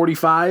Colt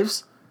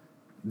 45s,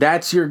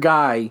 that's your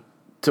guy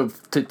to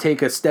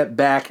take a step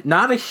back.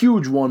 Not a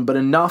huge one, but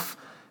enough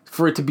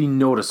for it to be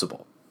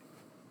noticeable.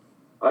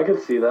 I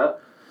can see that.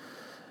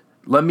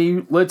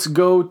 Let's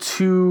go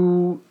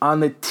to on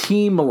the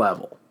team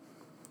level.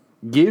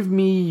 Give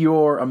me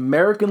your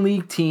American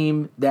League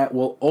team that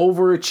will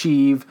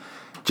overachieve,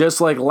 just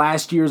like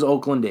last year's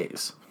Oakland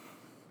A's.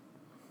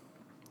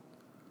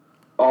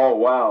 Oh,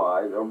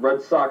 wow.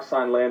 Red Sox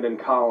signed Landon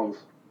Collins.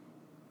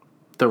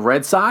 The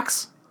Red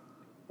Sox?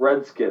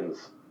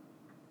 Redskins.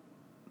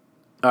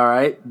 All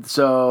right,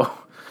 so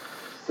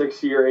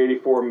 6-year,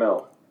 $84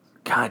 million.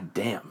 God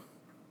damn.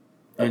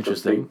 That's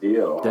Interesting. a big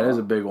deal. That is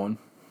a big one.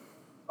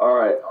 All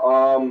right.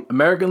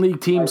 American League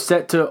team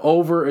set to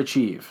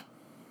overachieve.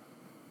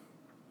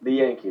 The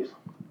Yankees.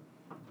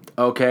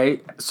 Okay,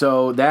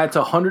 so that's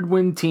a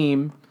 100-win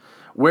team.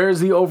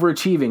 Where's the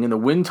overachieving? In the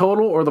win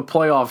total or the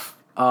playoff?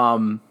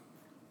 In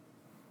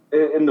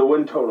the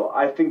win total.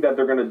 I think that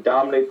they're going to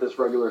dominate this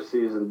regular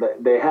season.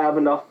 They have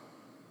enough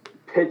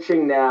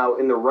pitching now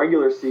in the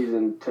regular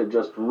season to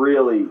just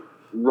really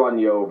run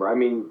you over. I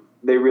mean,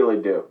 they really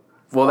do.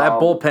 Well, that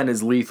bullpen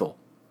is lethal.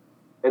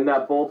 And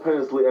that bullpen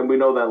is, and we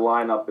know that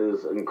lineup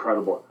is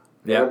incredible.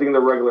 Yeah. And I think in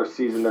the regular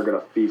season they're going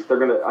to feast.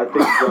 I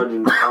think Judge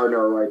and Gardner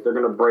are right. They're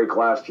going to break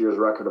last year's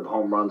record of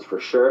home runs for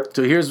sure.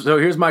 So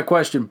here's my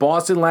question.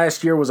 Boston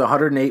last year was a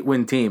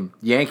 108-win team.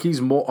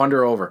 Yankees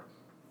under over?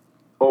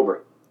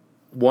 Over.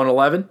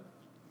 111?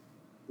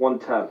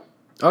 110.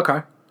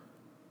 Okay.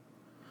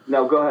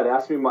 Now go ahead.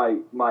 Ask me my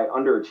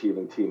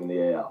underachieving team in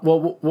the AL.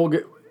 Well,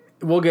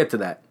 we'll get to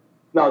that.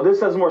 No,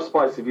 this has more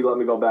spice if you let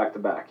me go back to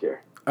back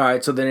here. All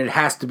right, so then it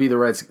has to be the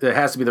Red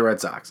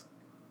Sox.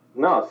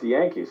 No, it's the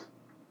Yankees.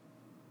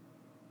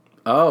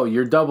 Oh,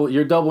 you're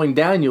doubling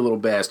down, you little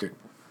bastard.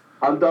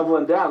 I'm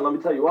doubling down. Let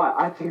me tell you why.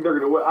 I think they're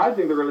going to win. I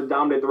think they're going to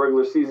dominate the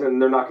regular season,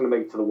 and they're not going to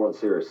make it to the World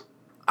Series.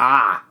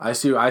 Ah, I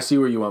see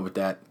where you went with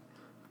that.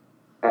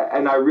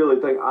 And I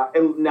really think.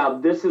 And now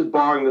this is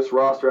barring this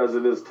roster as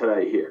it is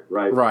today here,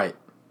 right? Right.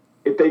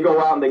 If they go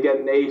out and they get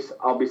an ace,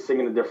 I'll be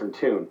singing a different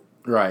tune.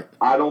 Right.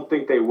 I don't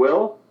think they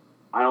will.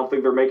 I don't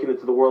think they're making it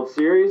to the World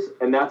Series,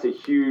 and that's a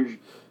huge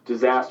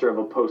disaster of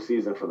a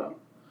postseason for them.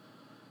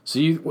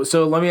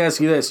 So let me ask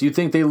you this: you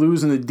think they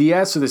lose in the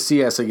DS or the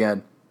CS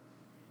again?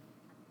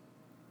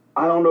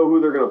 I don't know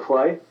who they're going to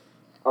play.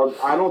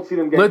 I don't see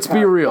them getting. Let's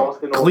be real.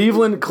 Boston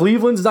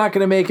Cleveland's not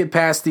going to make it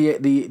past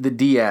the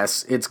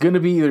DS. It's going to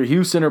be either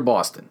Houston or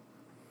Boston.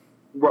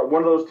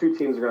 One of those two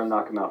teams are going to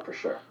knock them out for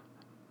sure.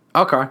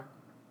 Okay.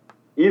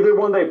 Either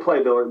one they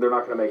play, they're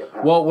not going to make it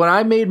past. Well, when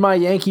I made my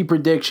Yankee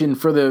prediction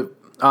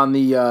on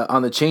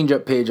the Change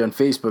Up page on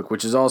Facebook,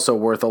 which is also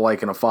worth a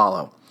like and a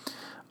follow,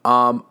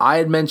 I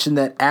had mentioned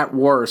that at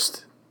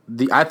worst,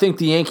 I think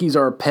the Yankees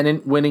are a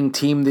pennant-winning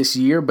team this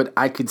year, but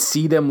I could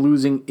see them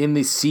losing in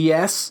the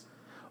CS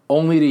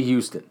only to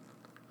Houston.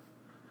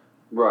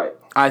 Right.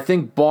 I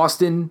think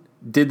Boston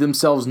did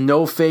themselves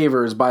no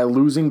favors by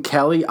losing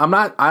Kelly.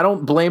 I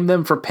don't blame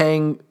them for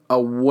paying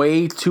a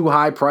way too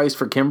high price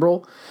for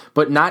Kimbrel,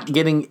 but not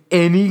getting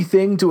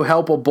anything to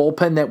help a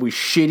bullpen that was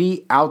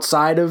shitty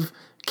outside of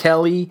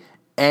Kelly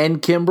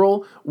and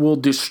Kimbrel will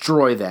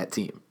destroy that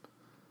team.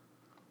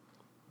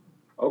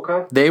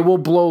 Okay. They will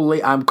blow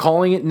late. I'm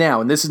calling it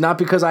now, and this is not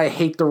because I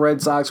hate the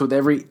Red Sox with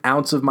every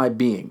ounce of my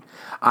being.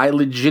 I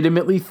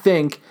legitimately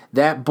think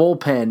that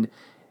bullpen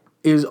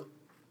is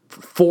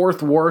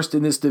fourth worst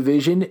in this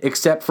division,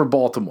 except for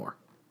Baltimore.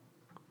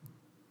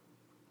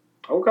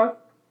 Okay.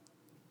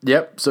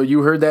 Yep. So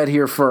you heard that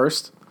here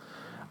first.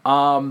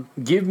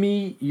 Give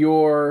me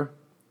your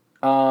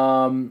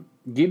AL.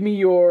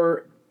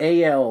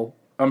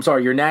 I'm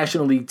sorry, your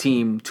National League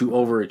team to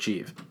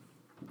overachieve.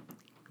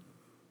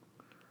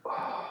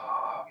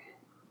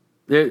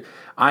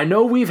 I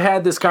know we've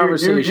had this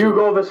conversation. You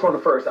go this one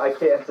first. I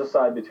can't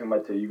decide between my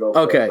two. You go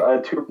okay. first. I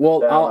had two.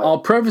 Well, I'll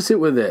preface it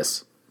with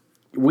this.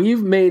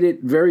 We've made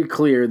it very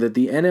clear that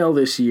the NL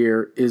this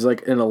year is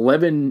like an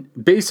 11,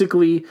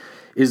 basically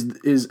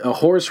is a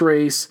horse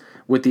race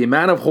with the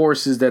amount of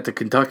horses that the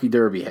Kentucky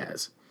Derby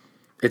has.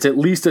 It's at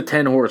least a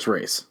 10-horse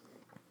race.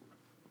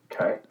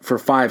 Okay. For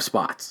 5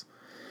 spots.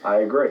 I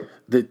agree.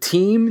 The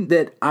team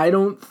that I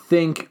don't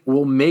think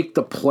will make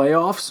the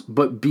playoffs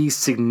but be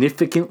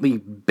significantly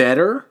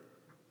better,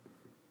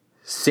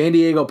 San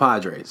Diego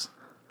Padres.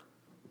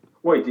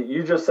 Wait,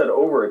 you just said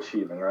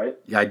overachieving, right?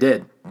 Yeah, I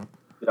did.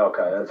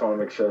 Okay, I just want to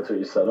make sure that's what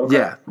you said. Okay.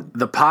 Yeah,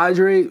 the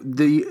Padres,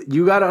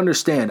 you got to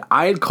understand,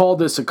 I had called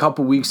this a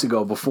couple weeks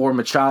ago before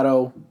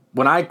Machado.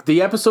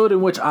 The episode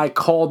in which I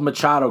called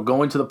Machado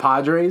going to the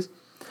Padres,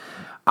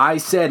 I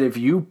said if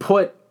you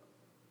put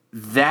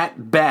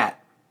that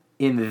bat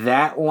in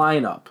that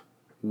lineup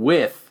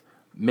with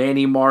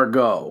Manny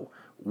Margot,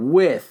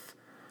 with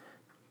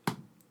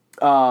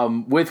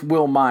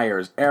Will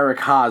Myers,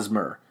 Eric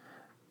Hosmer,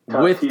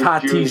 with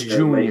Tatis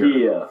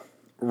Jr.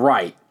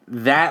 Right.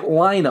 That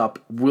lineup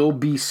will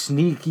be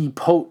sneaky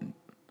potent.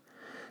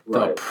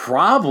 Right. The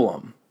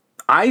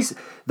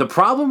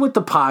problem with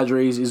the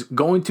Padres is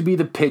going to be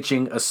the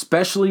pitching,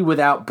 especially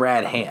without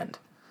Brad Hand.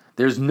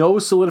 There's no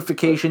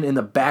solidification in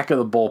the back of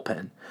the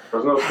bullpen.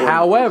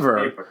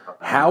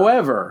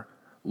 However,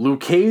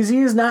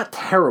 Lucchesi is not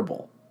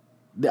terrible.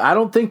 I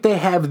don't think they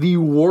have the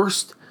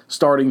worst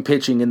starting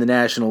pitching in the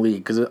National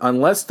League. Because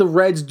unless the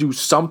Reds do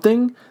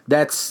something,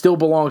 that still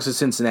belongs to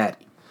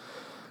Cincinnati.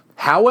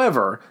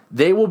 However,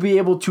 they will be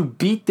able to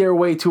beat their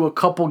way to a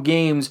couple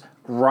games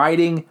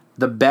riding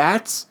the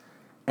bats,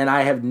 and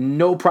I have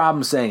no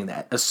problem saying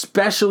that,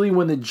 especially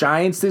when the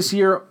Giants this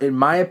year, in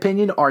my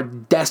opinion, are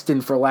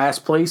destined for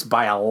last place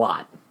by a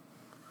lot.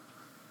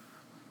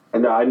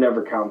 And I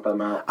never count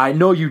them out. I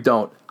know you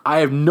don't. I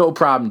have no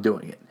problem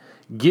doing it.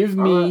 Give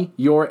me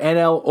your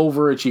NL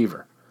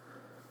overachiever.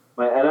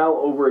 My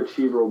NL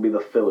overachiever will be the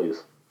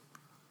Phillies.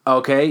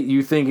 Okay,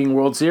 you thinking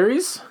World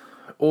Series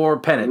or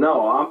pennant?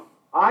 No,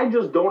 I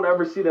just don't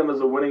ever see them as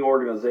a winning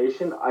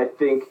organization. I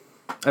think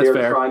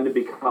they're trying to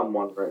become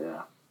one right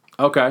now.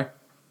 Okay.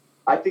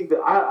 I think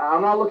that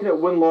I'm not looking at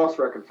win-loss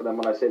record for them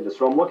when I say this.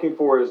 What I'm looking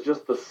for is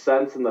just the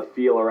sense and the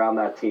feel around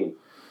that team.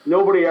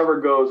 Nobody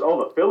ever goes,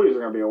 oh, the Phillies are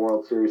going to be a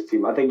World Series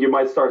team. I think you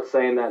might start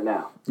saying that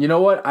now. You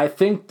know what? I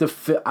think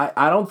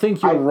I don't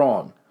think you're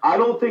wrong. I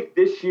don't think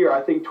this year.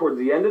 I think towards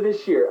the end of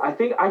this year, I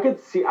think I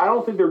could see. I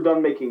don't think they're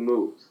done making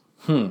moves.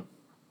 And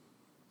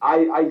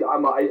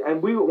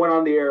we went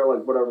on the air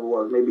like whatever it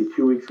was, maybe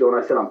 2 weeks ago,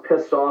 and I said I'm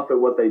pissed off at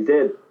what they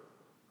did.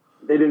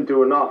 They didn't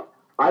do enough.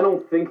 I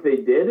don't think they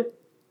did,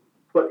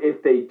 but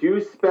if they do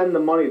spend the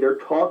money they're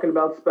talking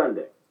about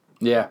spending,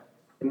 yeah,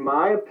 in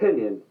my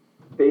opinion,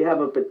 they have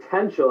a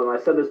potential, and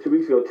I said this 2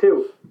 weeks ago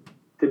too,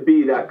 to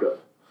be that good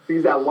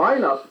because that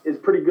lineup is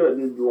pretty good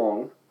and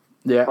long.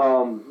 Yeah.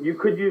 You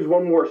could use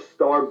one more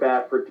star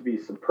bat for it to be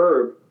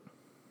superb,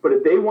 but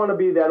if they want to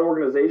be that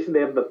organization, they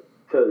have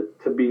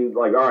to be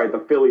like, all right, the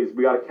Phillies,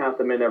 we got to count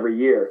them in every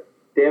year.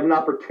 They have an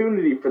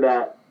opportunity for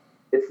that.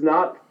 It's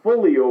not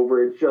fully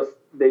over. It's just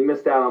they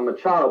missed out on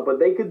Machado, but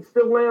they could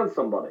still land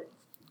somebody,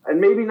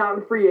 and maybe not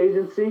in free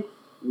agency,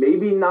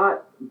 maybe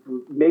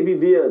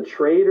via a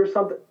trade or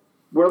something.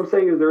 What I'm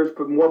saying is there is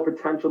more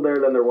potential there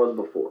than there was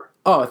before.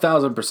 Oh,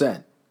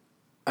 1,000%.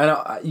 And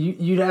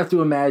you'd have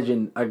to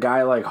imagine a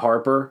guy like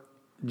Harper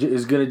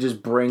is going to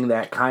just bring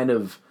that kind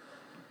of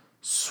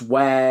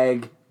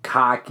swag,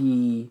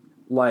 cocky,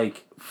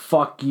 like,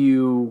 fuck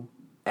you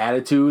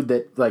attitude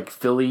that, like,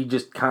 Philly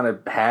just kind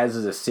of has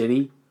as a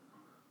city.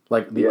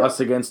 Like, the us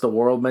against the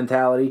world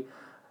mentality.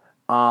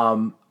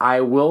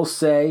 I will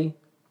say,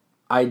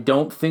 I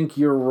don't think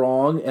you're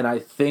wrong, and I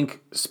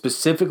think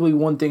specifically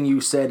one thing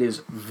you said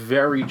is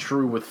very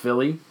true with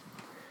Philly.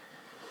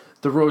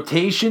 The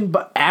rotation,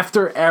 but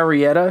after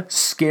Arrieta,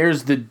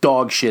 scares the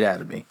dog shit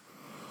out of me.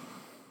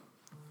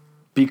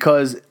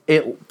 Because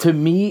to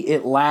me,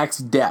 it lacks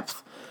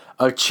depth.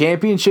 A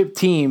championship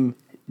team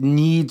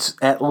needs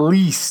at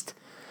least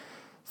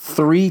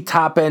 3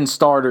 top-end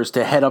starters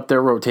to head up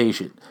their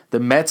rotation. The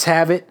Mets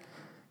have it.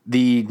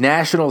 The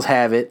Nationals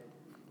have it.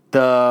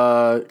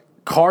 The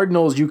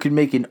Cardinals, you can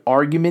make an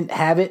argument,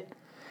 have it.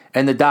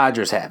 And the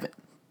Dodgers have it.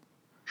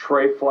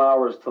 Trey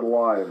Flowers to the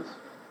Lions.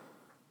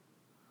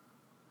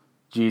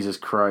 Jesus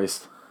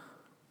Christ.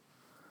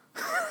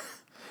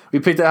 We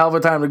picked a hell of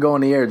a time to go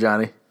on the air,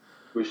 Johnny.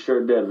 We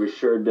sure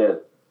did.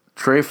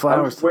 Trey Flowers.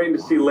 I'm just waiting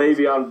to see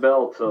Le'Veon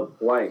Bell to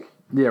blank.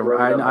 Yeah,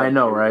 I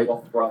know, right?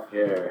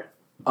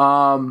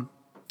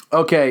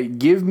 Okay,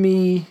 give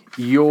me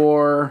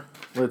your...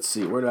 Let's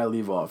see, where did I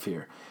leave off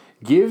here?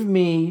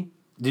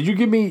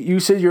 You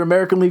said your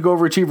American League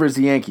overachiever is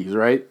the Yankees,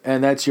 right?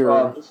 And that's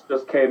your... This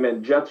just came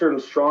in. Jets are in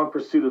strong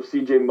pursuit of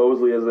C.J.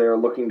 Mosley as they are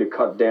looking to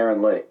cut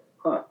Darren Lee.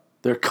 Huh.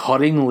 They're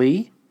cutting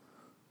Lee?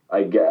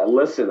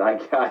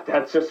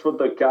 That's just what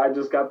the guy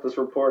just got this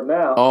report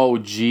now. Oh,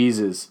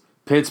 Jesus.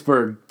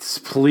 Pittsburgh,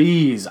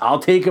 please. I'll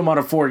take him on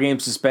a 4-game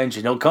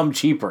suspension. He'll come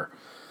cheaper.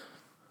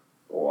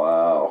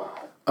 Wow.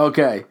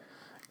 Okay.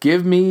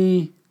 Give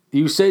me...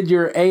 You said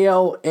your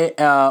AL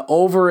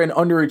over and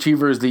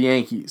underachiever is the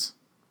Yankees.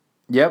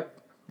 Yep.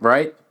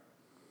 Right?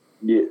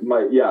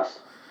 Yes.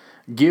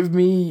 Give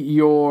me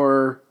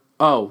your...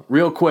 Oh,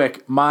 real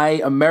quick.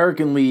 My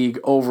American League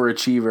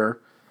overachiever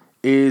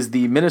is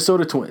the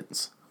Minnesota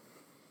Twins.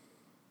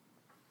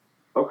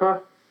 Okay.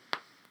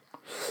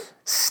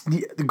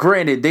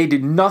 Granted, they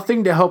did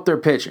nothing to help their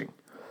pitching.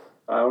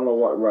 I don't know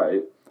what,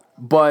 right.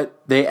 But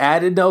they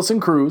added Nelson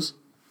Cruz.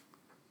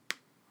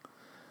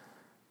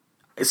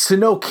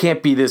 Sano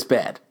can't be this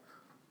bad.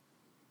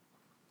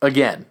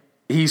 Again,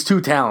 he's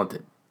too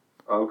talented.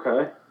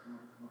 Okay.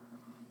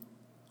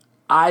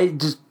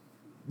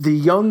 The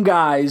young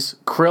guys,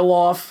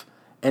 Krylov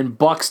and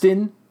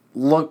Buxton,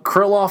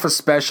 Krylov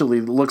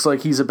especially looks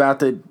like he's about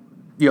to,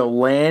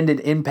 land and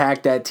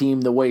impact that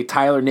team the way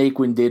Tyler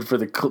Naquin did for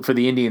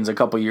the Indians a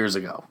couple years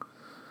ago.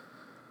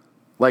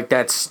 Like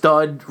that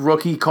stud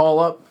rookie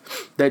call-up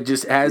that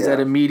just has that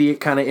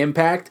immediate kind of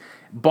impact.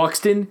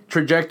 Buxton,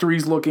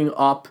 trajectory's looking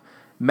up.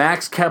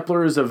 Max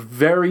Kepler is a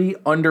very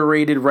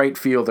underrated right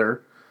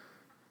fielder.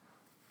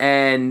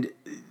 And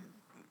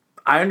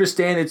I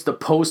understand it's the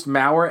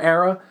post-Mauer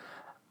era.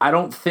 I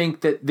don't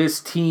think that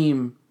this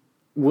team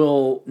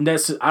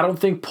I don't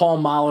think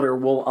Paul Molitor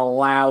will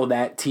allow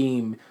that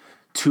team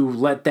to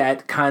let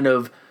that kind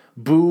of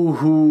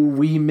boo-hoo,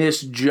 we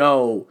miss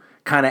Joe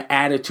kind of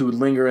attitude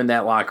linger in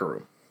that locker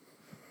room.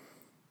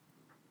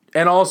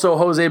 And also,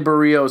 Jose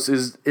Barrios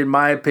is, in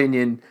my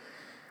opinion,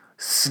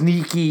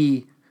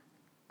 sneaky,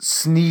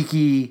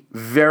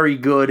 very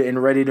good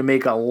and ready to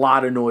make a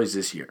lot of noise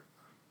this year.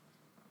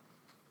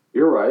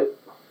 You're right.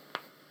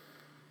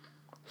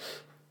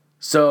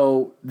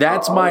 So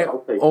that's my I'll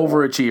take that.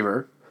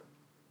 overachiever.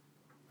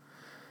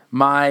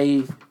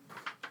 My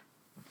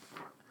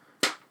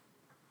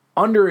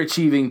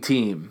underachieving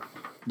team.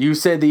 You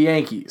said the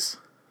Yankees,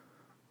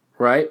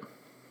 right?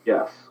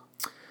 Yes.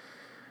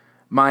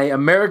 My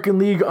American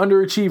League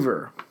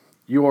underachiever,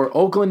 your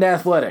Oakland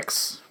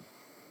Athletics.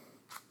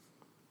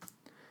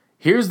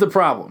 Here's the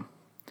problem.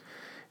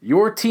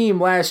 Your team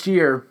last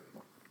year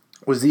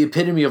was the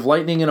epitome of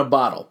lightning in a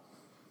bottle.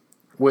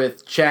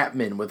 With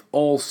Chapman, with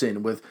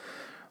Olsen, with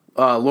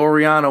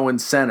Laureano in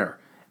center.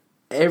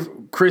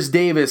 Chris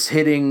Davis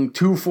hitting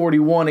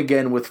 241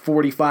 again with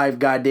 45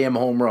 goddamn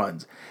home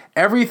runs.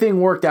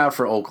 Everything worked out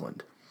for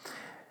Oakland.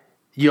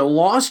 You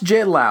lost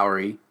Jed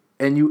Lowry,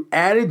 and you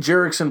added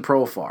Jerickson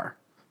Profar.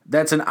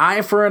 That's an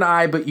eye for an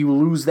eye, but you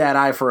lose that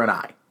eye for an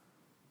eye.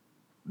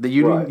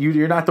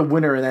 You're not the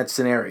winner in that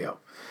scenario.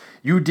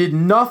 You did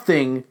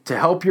nothing to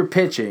help your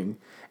pitching,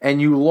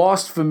 and you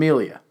lost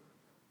Familia.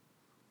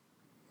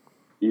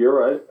 You're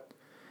right.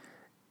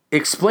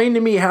 Explain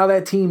to me how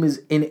that team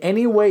is in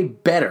any way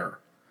better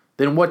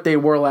than what they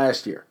were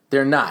last year.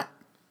 They're not.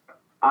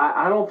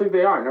 I don't think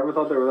they are. I never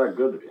thought they were that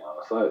good, to be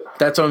honest.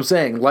 That's what I'm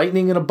saying.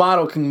 Lightning in a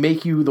bottle can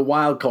make you the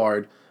wild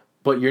card,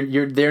 but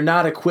they're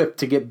not equipped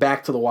to get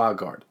back to the wild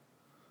card.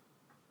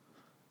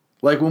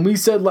 Like when we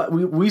said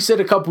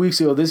a couple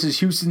weeks ago, this is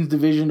Houston's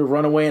division to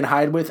run away and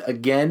hide with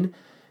again.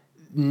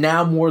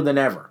 Now more than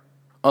ever,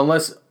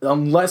 unless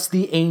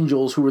the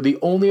Angels, who are the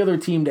only other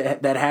team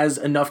that has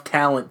enough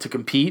talent to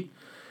compete,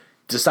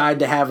 decide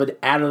to have an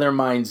out of their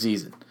mind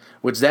season,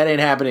 which that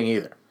ain't happening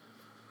either.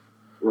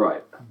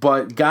 Right.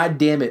 But God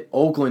damn it,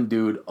 Oakland,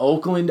 dude.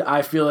 Oakland,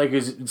 I feel like,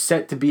 is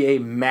set to be a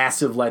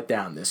massive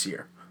letdown this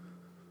year.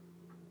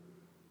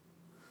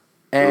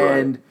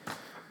 And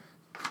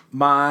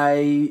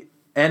my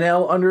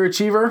NL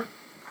underachiever,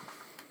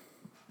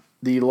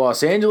 the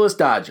Los Angeles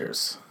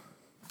Dodgers.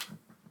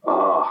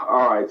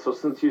 All right. So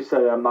since you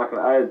said it,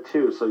 I had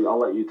two, so I'll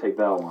let you take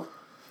that one.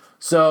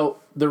 So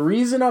the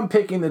reason I'm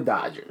picking the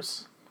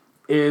Dodgers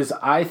is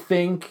I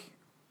think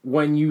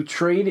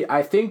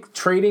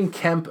trading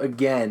Kemp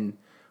again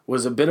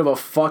was a bit of a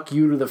fuck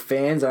you to the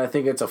fans, and I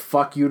think it's a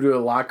fuck you to the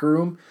locker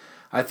room.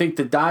 I think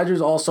the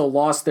Dodgers also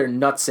lost their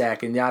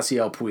nutsack in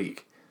Yasiel Puig.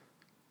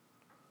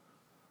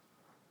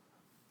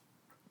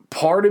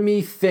 Part of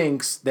me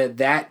thinks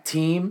that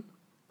team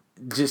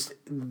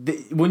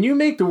when you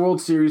make the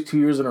World Series 2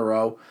 years in a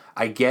row,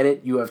 I get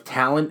it. You have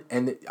talent,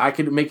 and I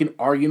could make an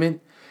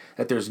argument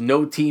that there's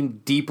no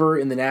team deeper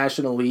in the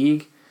National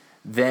League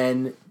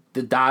than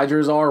the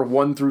Dodgers are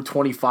 1 through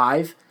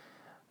 25.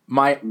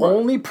 My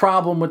only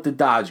problem with the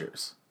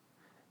Dodgers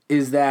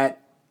is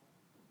that,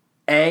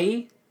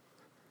 A,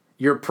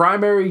 your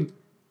primary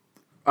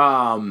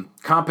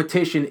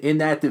competition in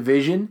that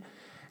division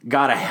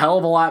got a hell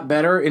of a lot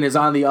better and is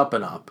on the up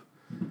and up.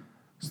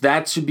 So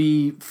that should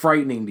be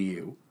frightening to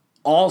you.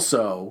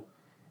 Also,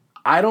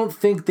 I don't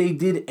think they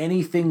did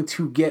anything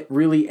to get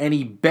really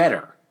any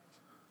better.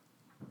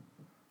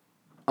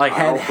 Like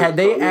had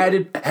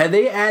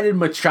they added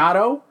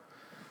Machado,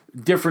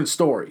 different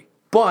story.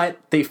 But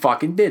they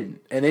fucking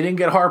didn't. And they didn't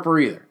get Harper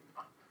either.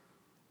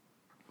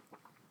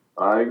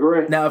 I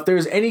agree. Now, if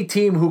there's any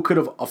team who could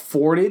have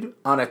afforded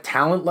on a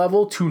talent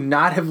level to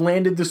not have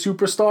landed the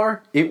superstar,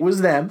 it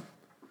was them.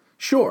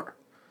 Sure.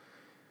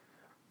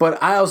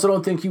 But I also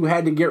don't think you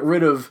had to get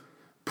rid of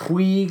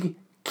Puig,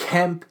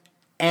 Kemp,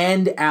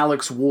 and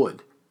Alex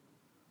Wood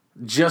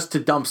just to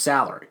dump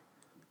salary.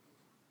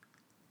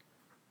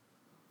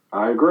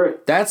 I agree.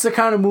 That's the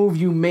kind of move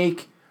you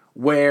make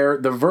where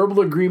the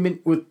verbal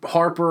agreement with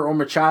Harper or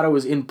Machado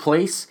is in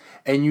place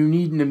and you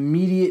need an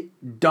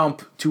immediate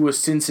dump to a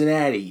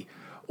Cincinnati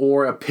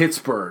or a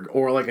Pittsburgh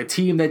or like a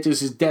team that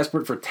just is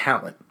desperate for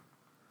talent.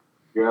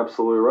 You're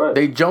absolutely right.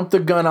 They jumped the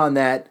gun on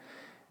that.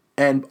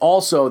 And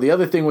also, the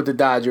other thing with the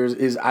Dodgers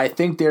is I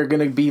think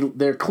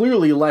they're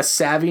clearly less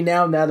savvy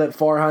now that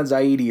Farhan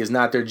Zaidi is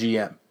not their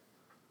GM.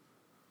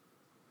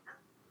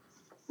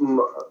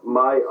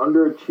 My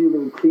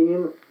underachieving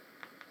team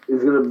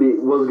was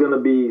going to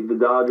be the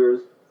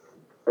Dodgers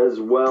as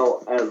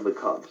well as the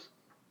Cubs.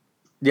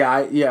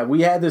 Yeah,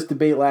 we had this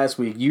debate last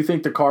week. You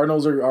think the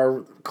Cardinals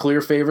are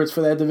clear favorites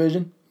for that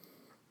division?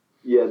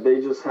 Yeah,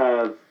 they just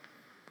have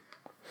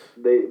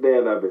they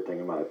have everything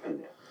in my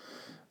opinion.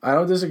 I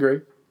don't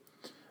disagree.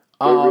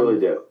 They really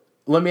do.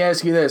 Let me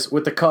ask you this: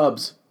 with the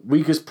Cubs,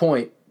 weakest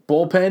point,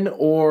 bullpen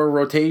or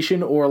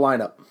rotation or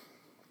lineup?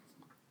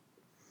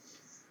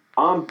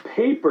 On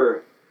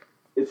paper,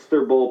 it's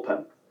their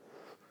bullpen.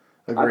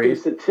 Agreed. I think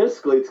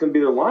statistically, it's going to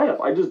be their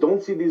lineup. I just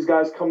don't see these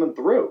guys coming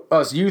through.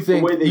 Oh, so you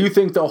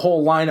think the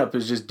whole lineup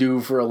is just due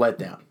for a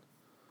letdown?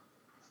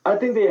 I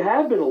think they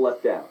have been a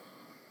letdown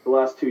the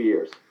last 2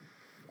 years.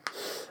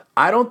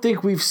 I don't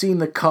think we've seen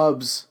the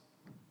Cubs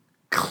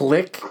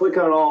click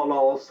on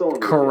all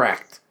cylinders.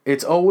 Correct.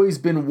 It's always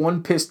been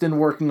one Piston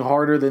working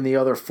harder than the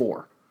other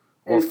 4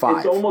 or 5.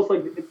 It's almost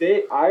like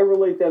I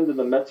relate them to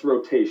the Mets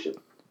rotation.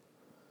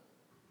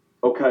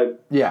 Okay?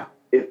 Yeah.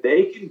 If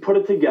they can put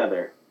it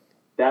together,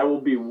 that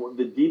will be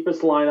the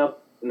deepest lineup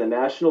in the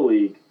National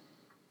League.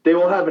 They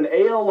will have an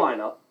AL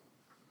lineup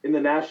in the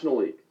National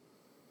League.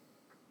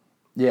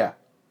 Yeah.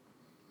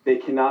 They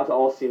cannot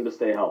all seem to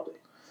stay healthy.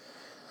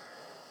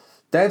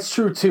 That's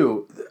true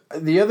too.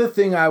 The other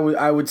thing I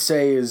would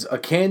say is a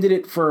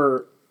candidate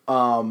for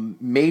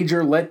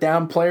major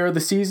letdown player of the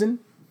season.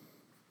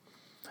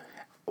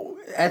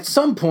 At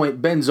some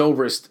point, Ben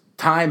Zobrist,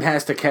 time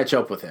has to catch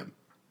up with him.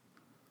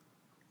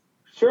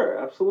 Sure,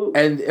 absolutely.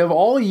 And of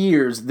all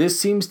years, this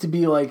seems to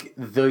be like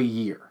the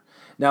year.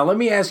 Now, let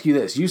me ask you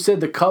this. You said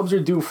the Cubs are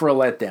due for a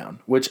letdown,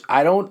 which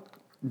I don't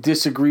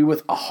disagree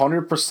with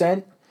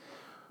 100%.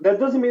 That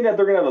doesn't mean that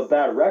they're going to have a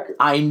bad record.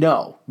 I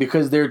know,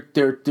 because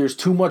there's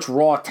too much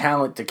raw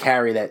talent to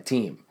carry that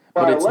team.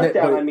 By a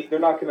letdown, I mean they're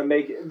not going to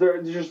make it.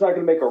 They're just not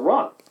going to make a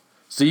run.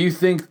 So you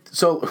think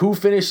so? Who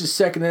finishes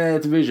second in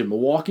that division,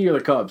 Milwaukee or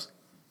the Cubs?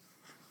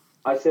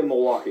 I say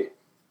Milwaukee.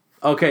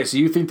 Okay, so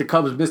you think the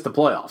Cubs missed the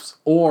playoffs,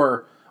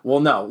 or well,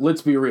 no.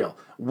 Let's be real.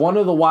 One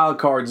of the wild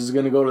cards is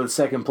going to go to the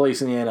second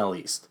place in the NL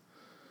East.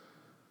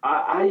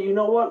 You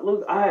know what?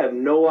 Look, I have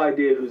no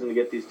idea who's going to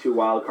get these 2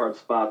 wild card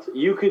spots.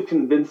 You could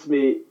convince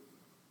me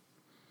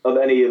of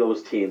any of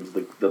those teams: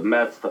 the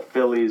Mets, the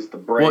Phillies, the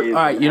Braves. Well,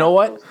 all right, you know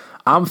what?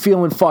 I'm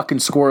feeling fucking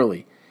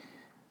squirrely.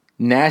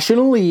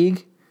 National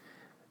League,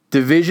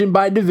 division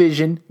by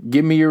division.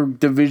 Give me your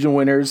division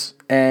winners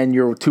and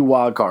your 2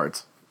 wild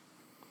cards.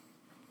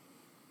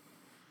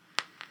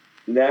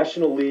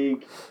 National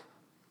League.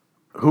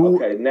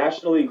 Who? Okay,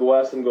 National League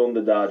West, I'm going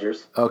the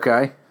Dodgers.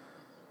 Okay.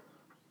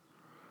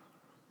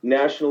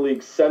 National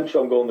League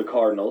Central, I'm going the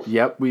Cardinals.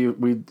 Yep, we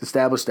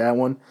established that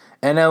one.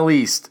 NL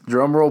East,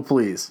 drum roll,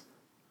 please.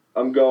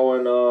 I'm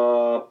going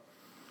the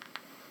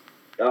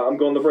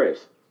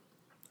Braves.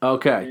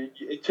 Okay.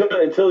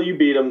 Until you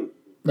beat them,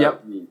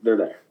 Yep. They're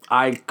there.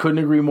 I couldn't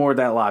agree more with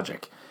that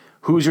logic.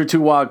 Who's your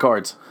 2 wild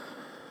cards?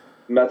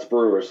 Mets,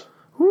 Brewers.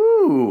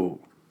 Woo.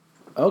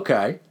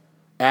 Okay.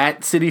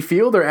 At Citi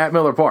Field or at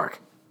Miller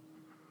Park?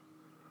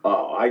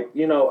 Oh, I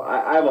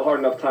have a hard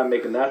enough time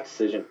making that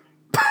decision.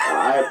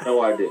 I have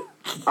no idea.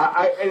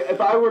 If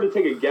I were to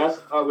take a guess,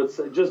 I would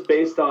say, just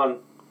based on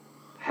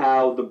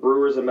how the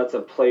Brewers and Mets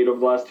have played over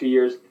the last 2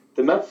 years,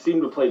 the Mets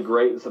seem to play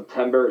great in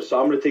September, so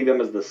I'm going to take them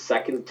as the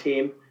second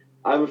team.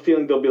 I have a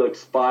feeling they'll be like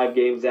 5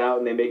 games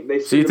out, and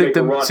So you think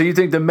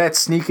the Mets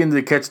sneak in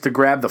to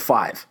grab the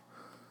 5?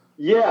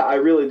 Yeah, I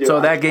really do.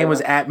 So that game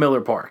was at Miller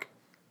Park.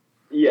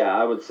 Yeah,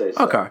 I would say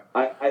so. Okay.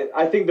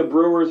 I think the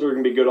Brewers are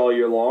going to be good all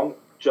year long.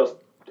 Just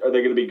are they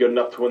going to be good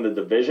enough to win the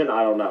division?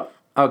 I don't know.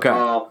 Okay.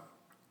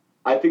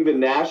 I think the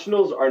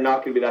Nationals are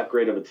not going to be that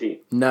great of a team.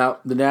 No,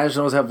 the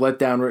Nationals have let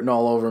down written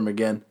all over them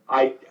again.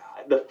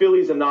 The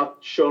Phillies have not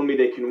shown me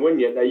they can win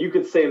yet. Now, you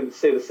could say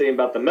the same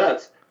about the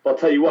Mets. But I'll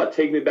tell you what,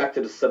 take me back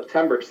to the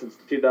September since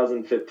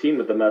 2015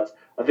 with the Mets.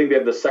 I think they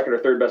have the second or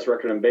third best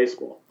record in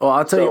baseball. Well,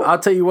 I'll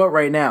tell you what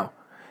right now.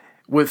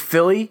 With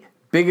Philly,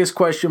 biggest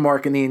question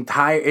mark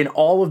in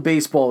all of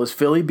baseball is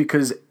Philly,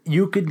 because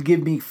you could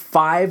give me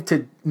 5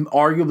 to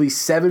arguably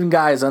 7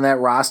 guys on that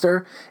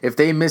roster. If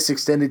they miss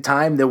extended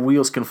time, the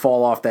wheels can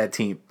fall off that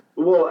team.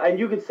 Well, and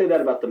you could say that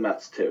about the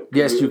Mets too.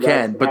 Yes, you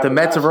can, but the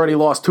Mets have already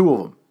lost 2 of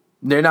them.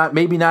 They're not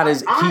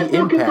as I key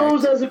look impact. at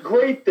those as a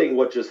great thing.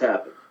 What just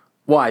happened?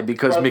 Why?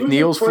 Because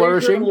McNeil's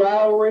flourishing?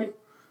 Lowry.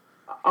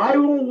 I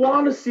don't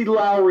want to see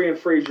Lowry and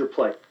Frazier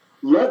play.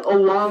 Let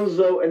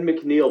Alonso and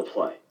McNeil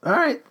play. All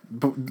right.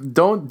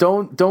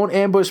 Don't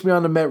ambush me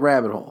on the Met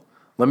rabbit hole.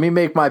 Let me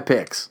make my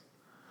picks.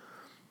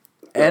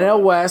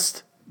 NL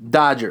West,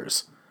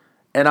 Dodgers.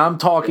 And I'm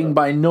talking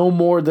by no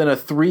more than a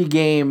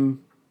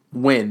 3-game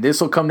win. This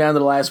will come down to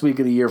the last week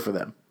of the year for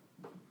them.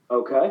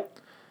 Okay.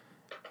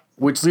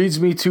 Which leads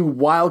me to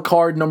wild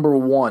card number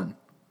 1.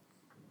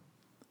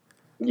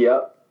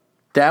 Yep.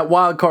 That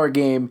wild card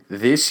game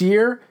this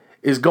year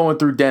is going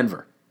through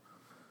Denver.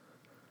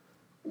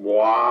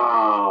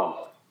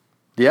 Wow.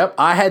 Yep,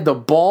 I had the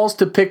balls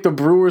to pick the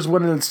Brewers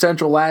winning the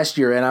Central last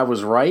year, and I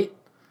was right.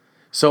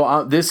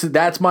 So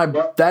that's my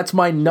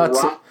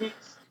nuts.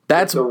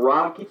 The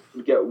Rockies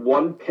would get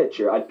 1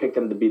 pitcher. I'd pick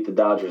them to beat the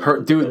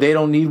Dodgers. Dude, they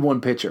don't need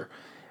 1 pitcher.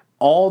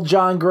 All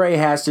John Gray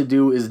has to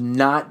do is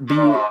not be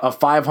a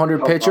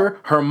 500 pitcher.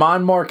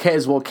 Herman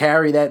Marquez will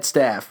carry that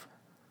staff.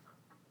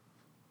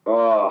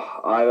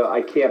 Oh,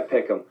 I can't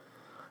pick them.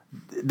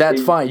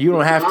 That's fine. You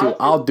don't have to.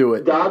 I'll do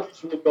it.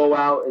 Dodgers will go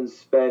out and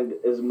spend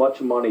as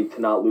much money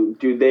to not lose.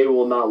 Dude, they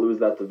will not lose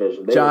that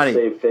division. They will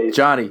save face.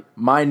 Johnny,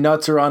 my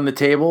nuts are on the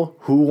table.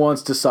 Who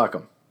wants to suck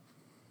them?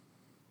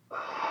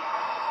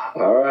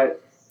 All right.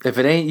 If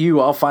it ain't you,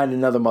 I'll find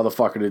another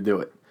motherfucker to do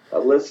it.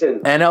 Listen.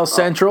 NL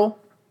Central,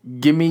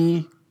 give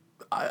me.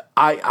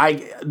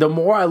 The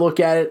more I look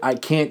at it, I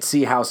can't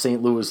see how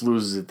St. Louis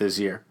loses it this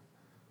year.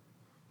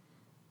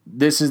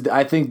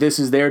 I think this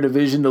is their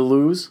division to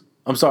lose.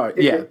 I'm sorry.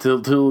 Yeah, to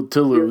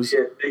lose.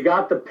 They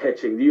got the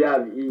pitching. You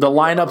have The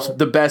lineup's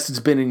the best it's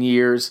been in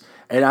years,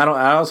 and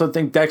I also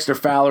think Dexter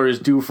Fowler is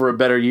due for a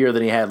better year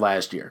than he had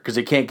last year because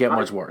it can't get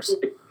much worse.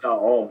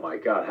 Oh my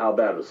God, how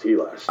bad was he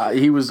last year?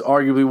 He was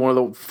arguably one of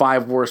the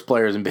 5 worst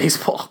players in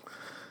baseball.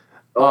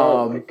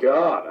 Oh my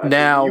God!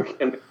 Now, you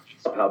can't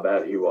stop how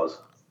bad he was.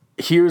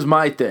 Here's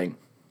my thing.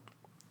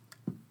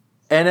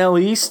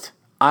 NL East,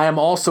 I am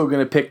also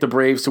going to pick the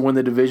Braves to win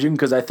the division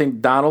because I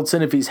think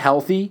Donaldson, if he's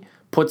healthy,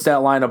 puts that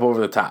lineup over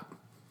the top.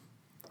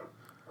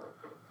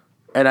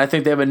 And I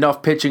think they have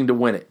enough pitching to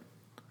win it.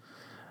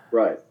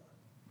 Right.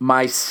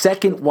 My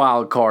second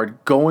wild card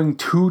going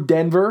to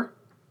Denver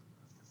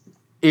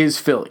is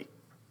Philly.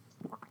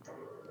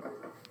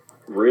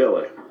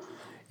 Really?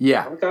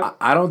 Yeah. Okay.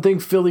 I don't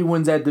think Philly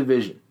wins that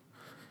division.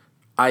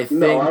 I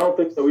don't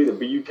think so either.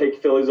 But you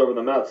take Phillies over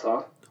the Mets,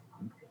 huh?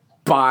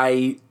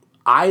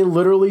 I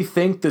literally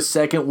think the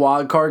second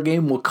wild card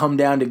game will come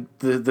down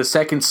to the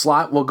second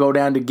slot will go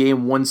down to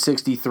game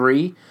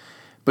 163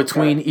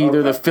 between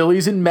either the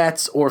Phillies and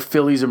Mets or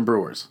Phillies and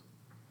Brewers.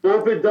 Well,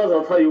 if it does,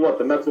 I'll tell you what,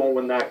 the Mets won't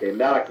win that game.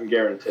 That I can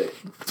guarantee.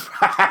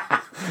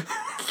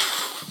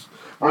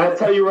 I'll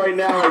tell you right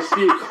now, I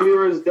see it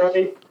clear as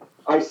day.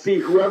 I see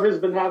whoever's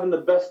been having the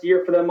best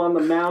year for them on the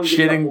mound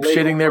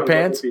shitting their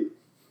pants.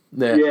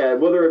 Yeah,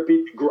 whether it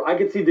be I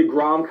could see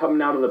DeGrom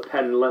coming out of the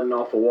pen and letting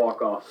off a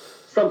walk-off.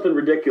 Something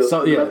ridiculous.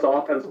 That's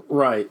offense.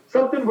 Right.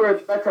 Something where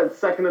the Mets had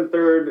second and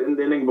third in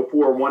the inning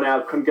before, 1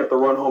 out, couldn't get the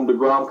run home.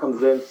 DeGrom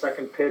comes in,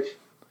 second pitch.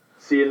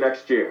 See you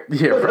next year.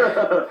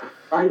 Yeah,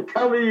 right.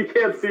 Tell me you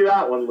can't see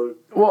that one, Luke.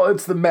 Well,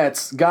 it's the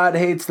Mets. God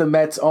hates the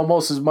Mets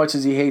almost as much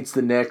as he hates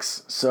the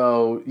Knicks.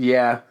 So,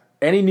 yeah.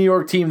 Any New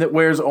York team that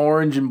wears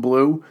orange and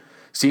blue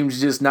seems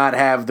to just not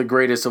have the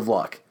greatest of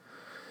luck.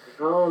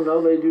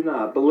 No, they do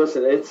not. But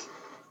listen, it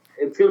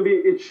should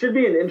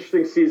be an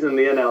interesting season in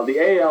the NL.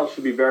 The AL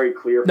should be very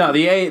clear. No,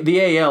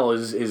 the AL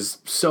is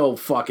so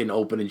fucking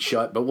open and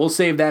shut, but we'll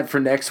save that for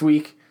next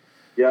week.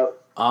 Yep.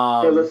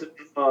 Hey, listen,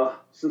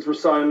 since we're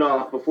signing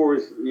off, before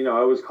I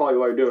always call you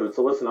while you're doing it.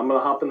 So listen, I'm gonna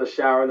hop in the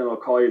shower and then I'll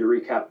call you to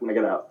recap when I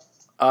get out.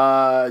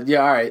 Yeah,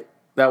 all right,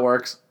 that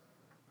works.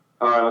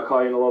 All right, I'll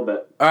call you in a little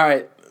bit. All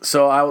right,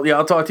 so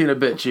I'll talk to you in a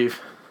bit,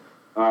 Chief.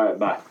 All right,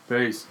 bye.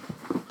 Peace.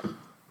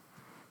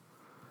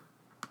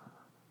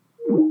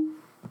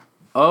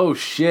 Oh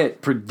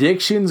shit,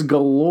 predictions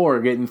galore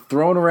getting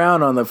thrown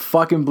around on the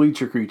fucking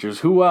Bleacher Creatures.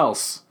 Who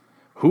else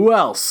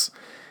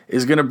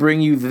is going to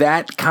bring you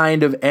that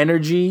kind of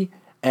energy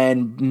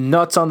and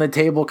nuts on the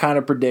table kind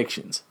of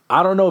predictions?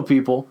 I don't know,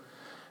 people.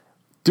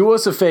 Do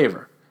us a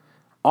favor.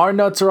 Our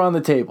nuts are on the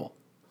table.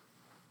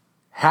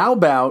 How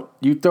about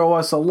you throw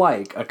us a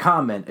like, a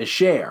comment, a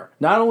share,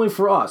 not only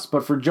for us,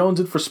 but for Jones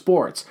and for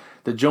Sports,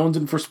 the Jones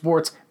and for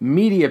Sports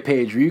media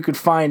page where you could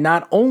find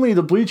not only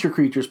the Bleacher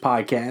Creatures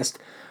podcast,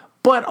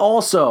 but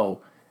also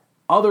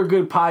other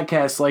good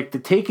podcasts like the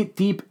Take It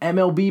Deep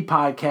MLB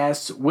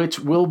podcasts, which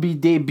will be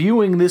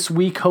debuting this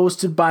week,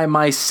 hosted by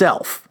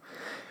myself.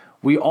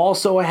 We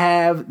also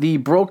have the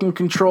Broken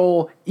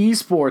Control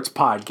Esports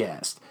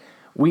podcast.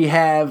 We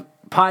have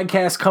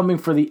podcasts coming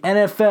for the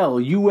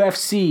NFL,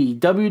 UFC,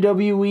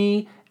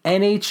 WWE,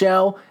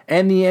 NHL,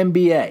 and the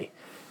NBA.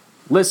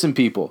 Listen,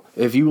 people,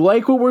 if you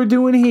like what we're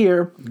doing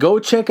here, go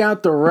check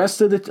out the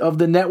rest of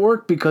the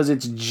network because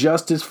it's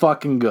just as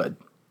fucking good.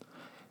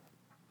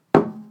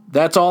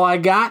 That's all I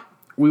got.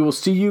 We will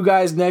see you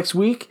guys next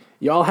week.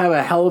 Y'all have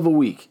a hell of a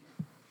week.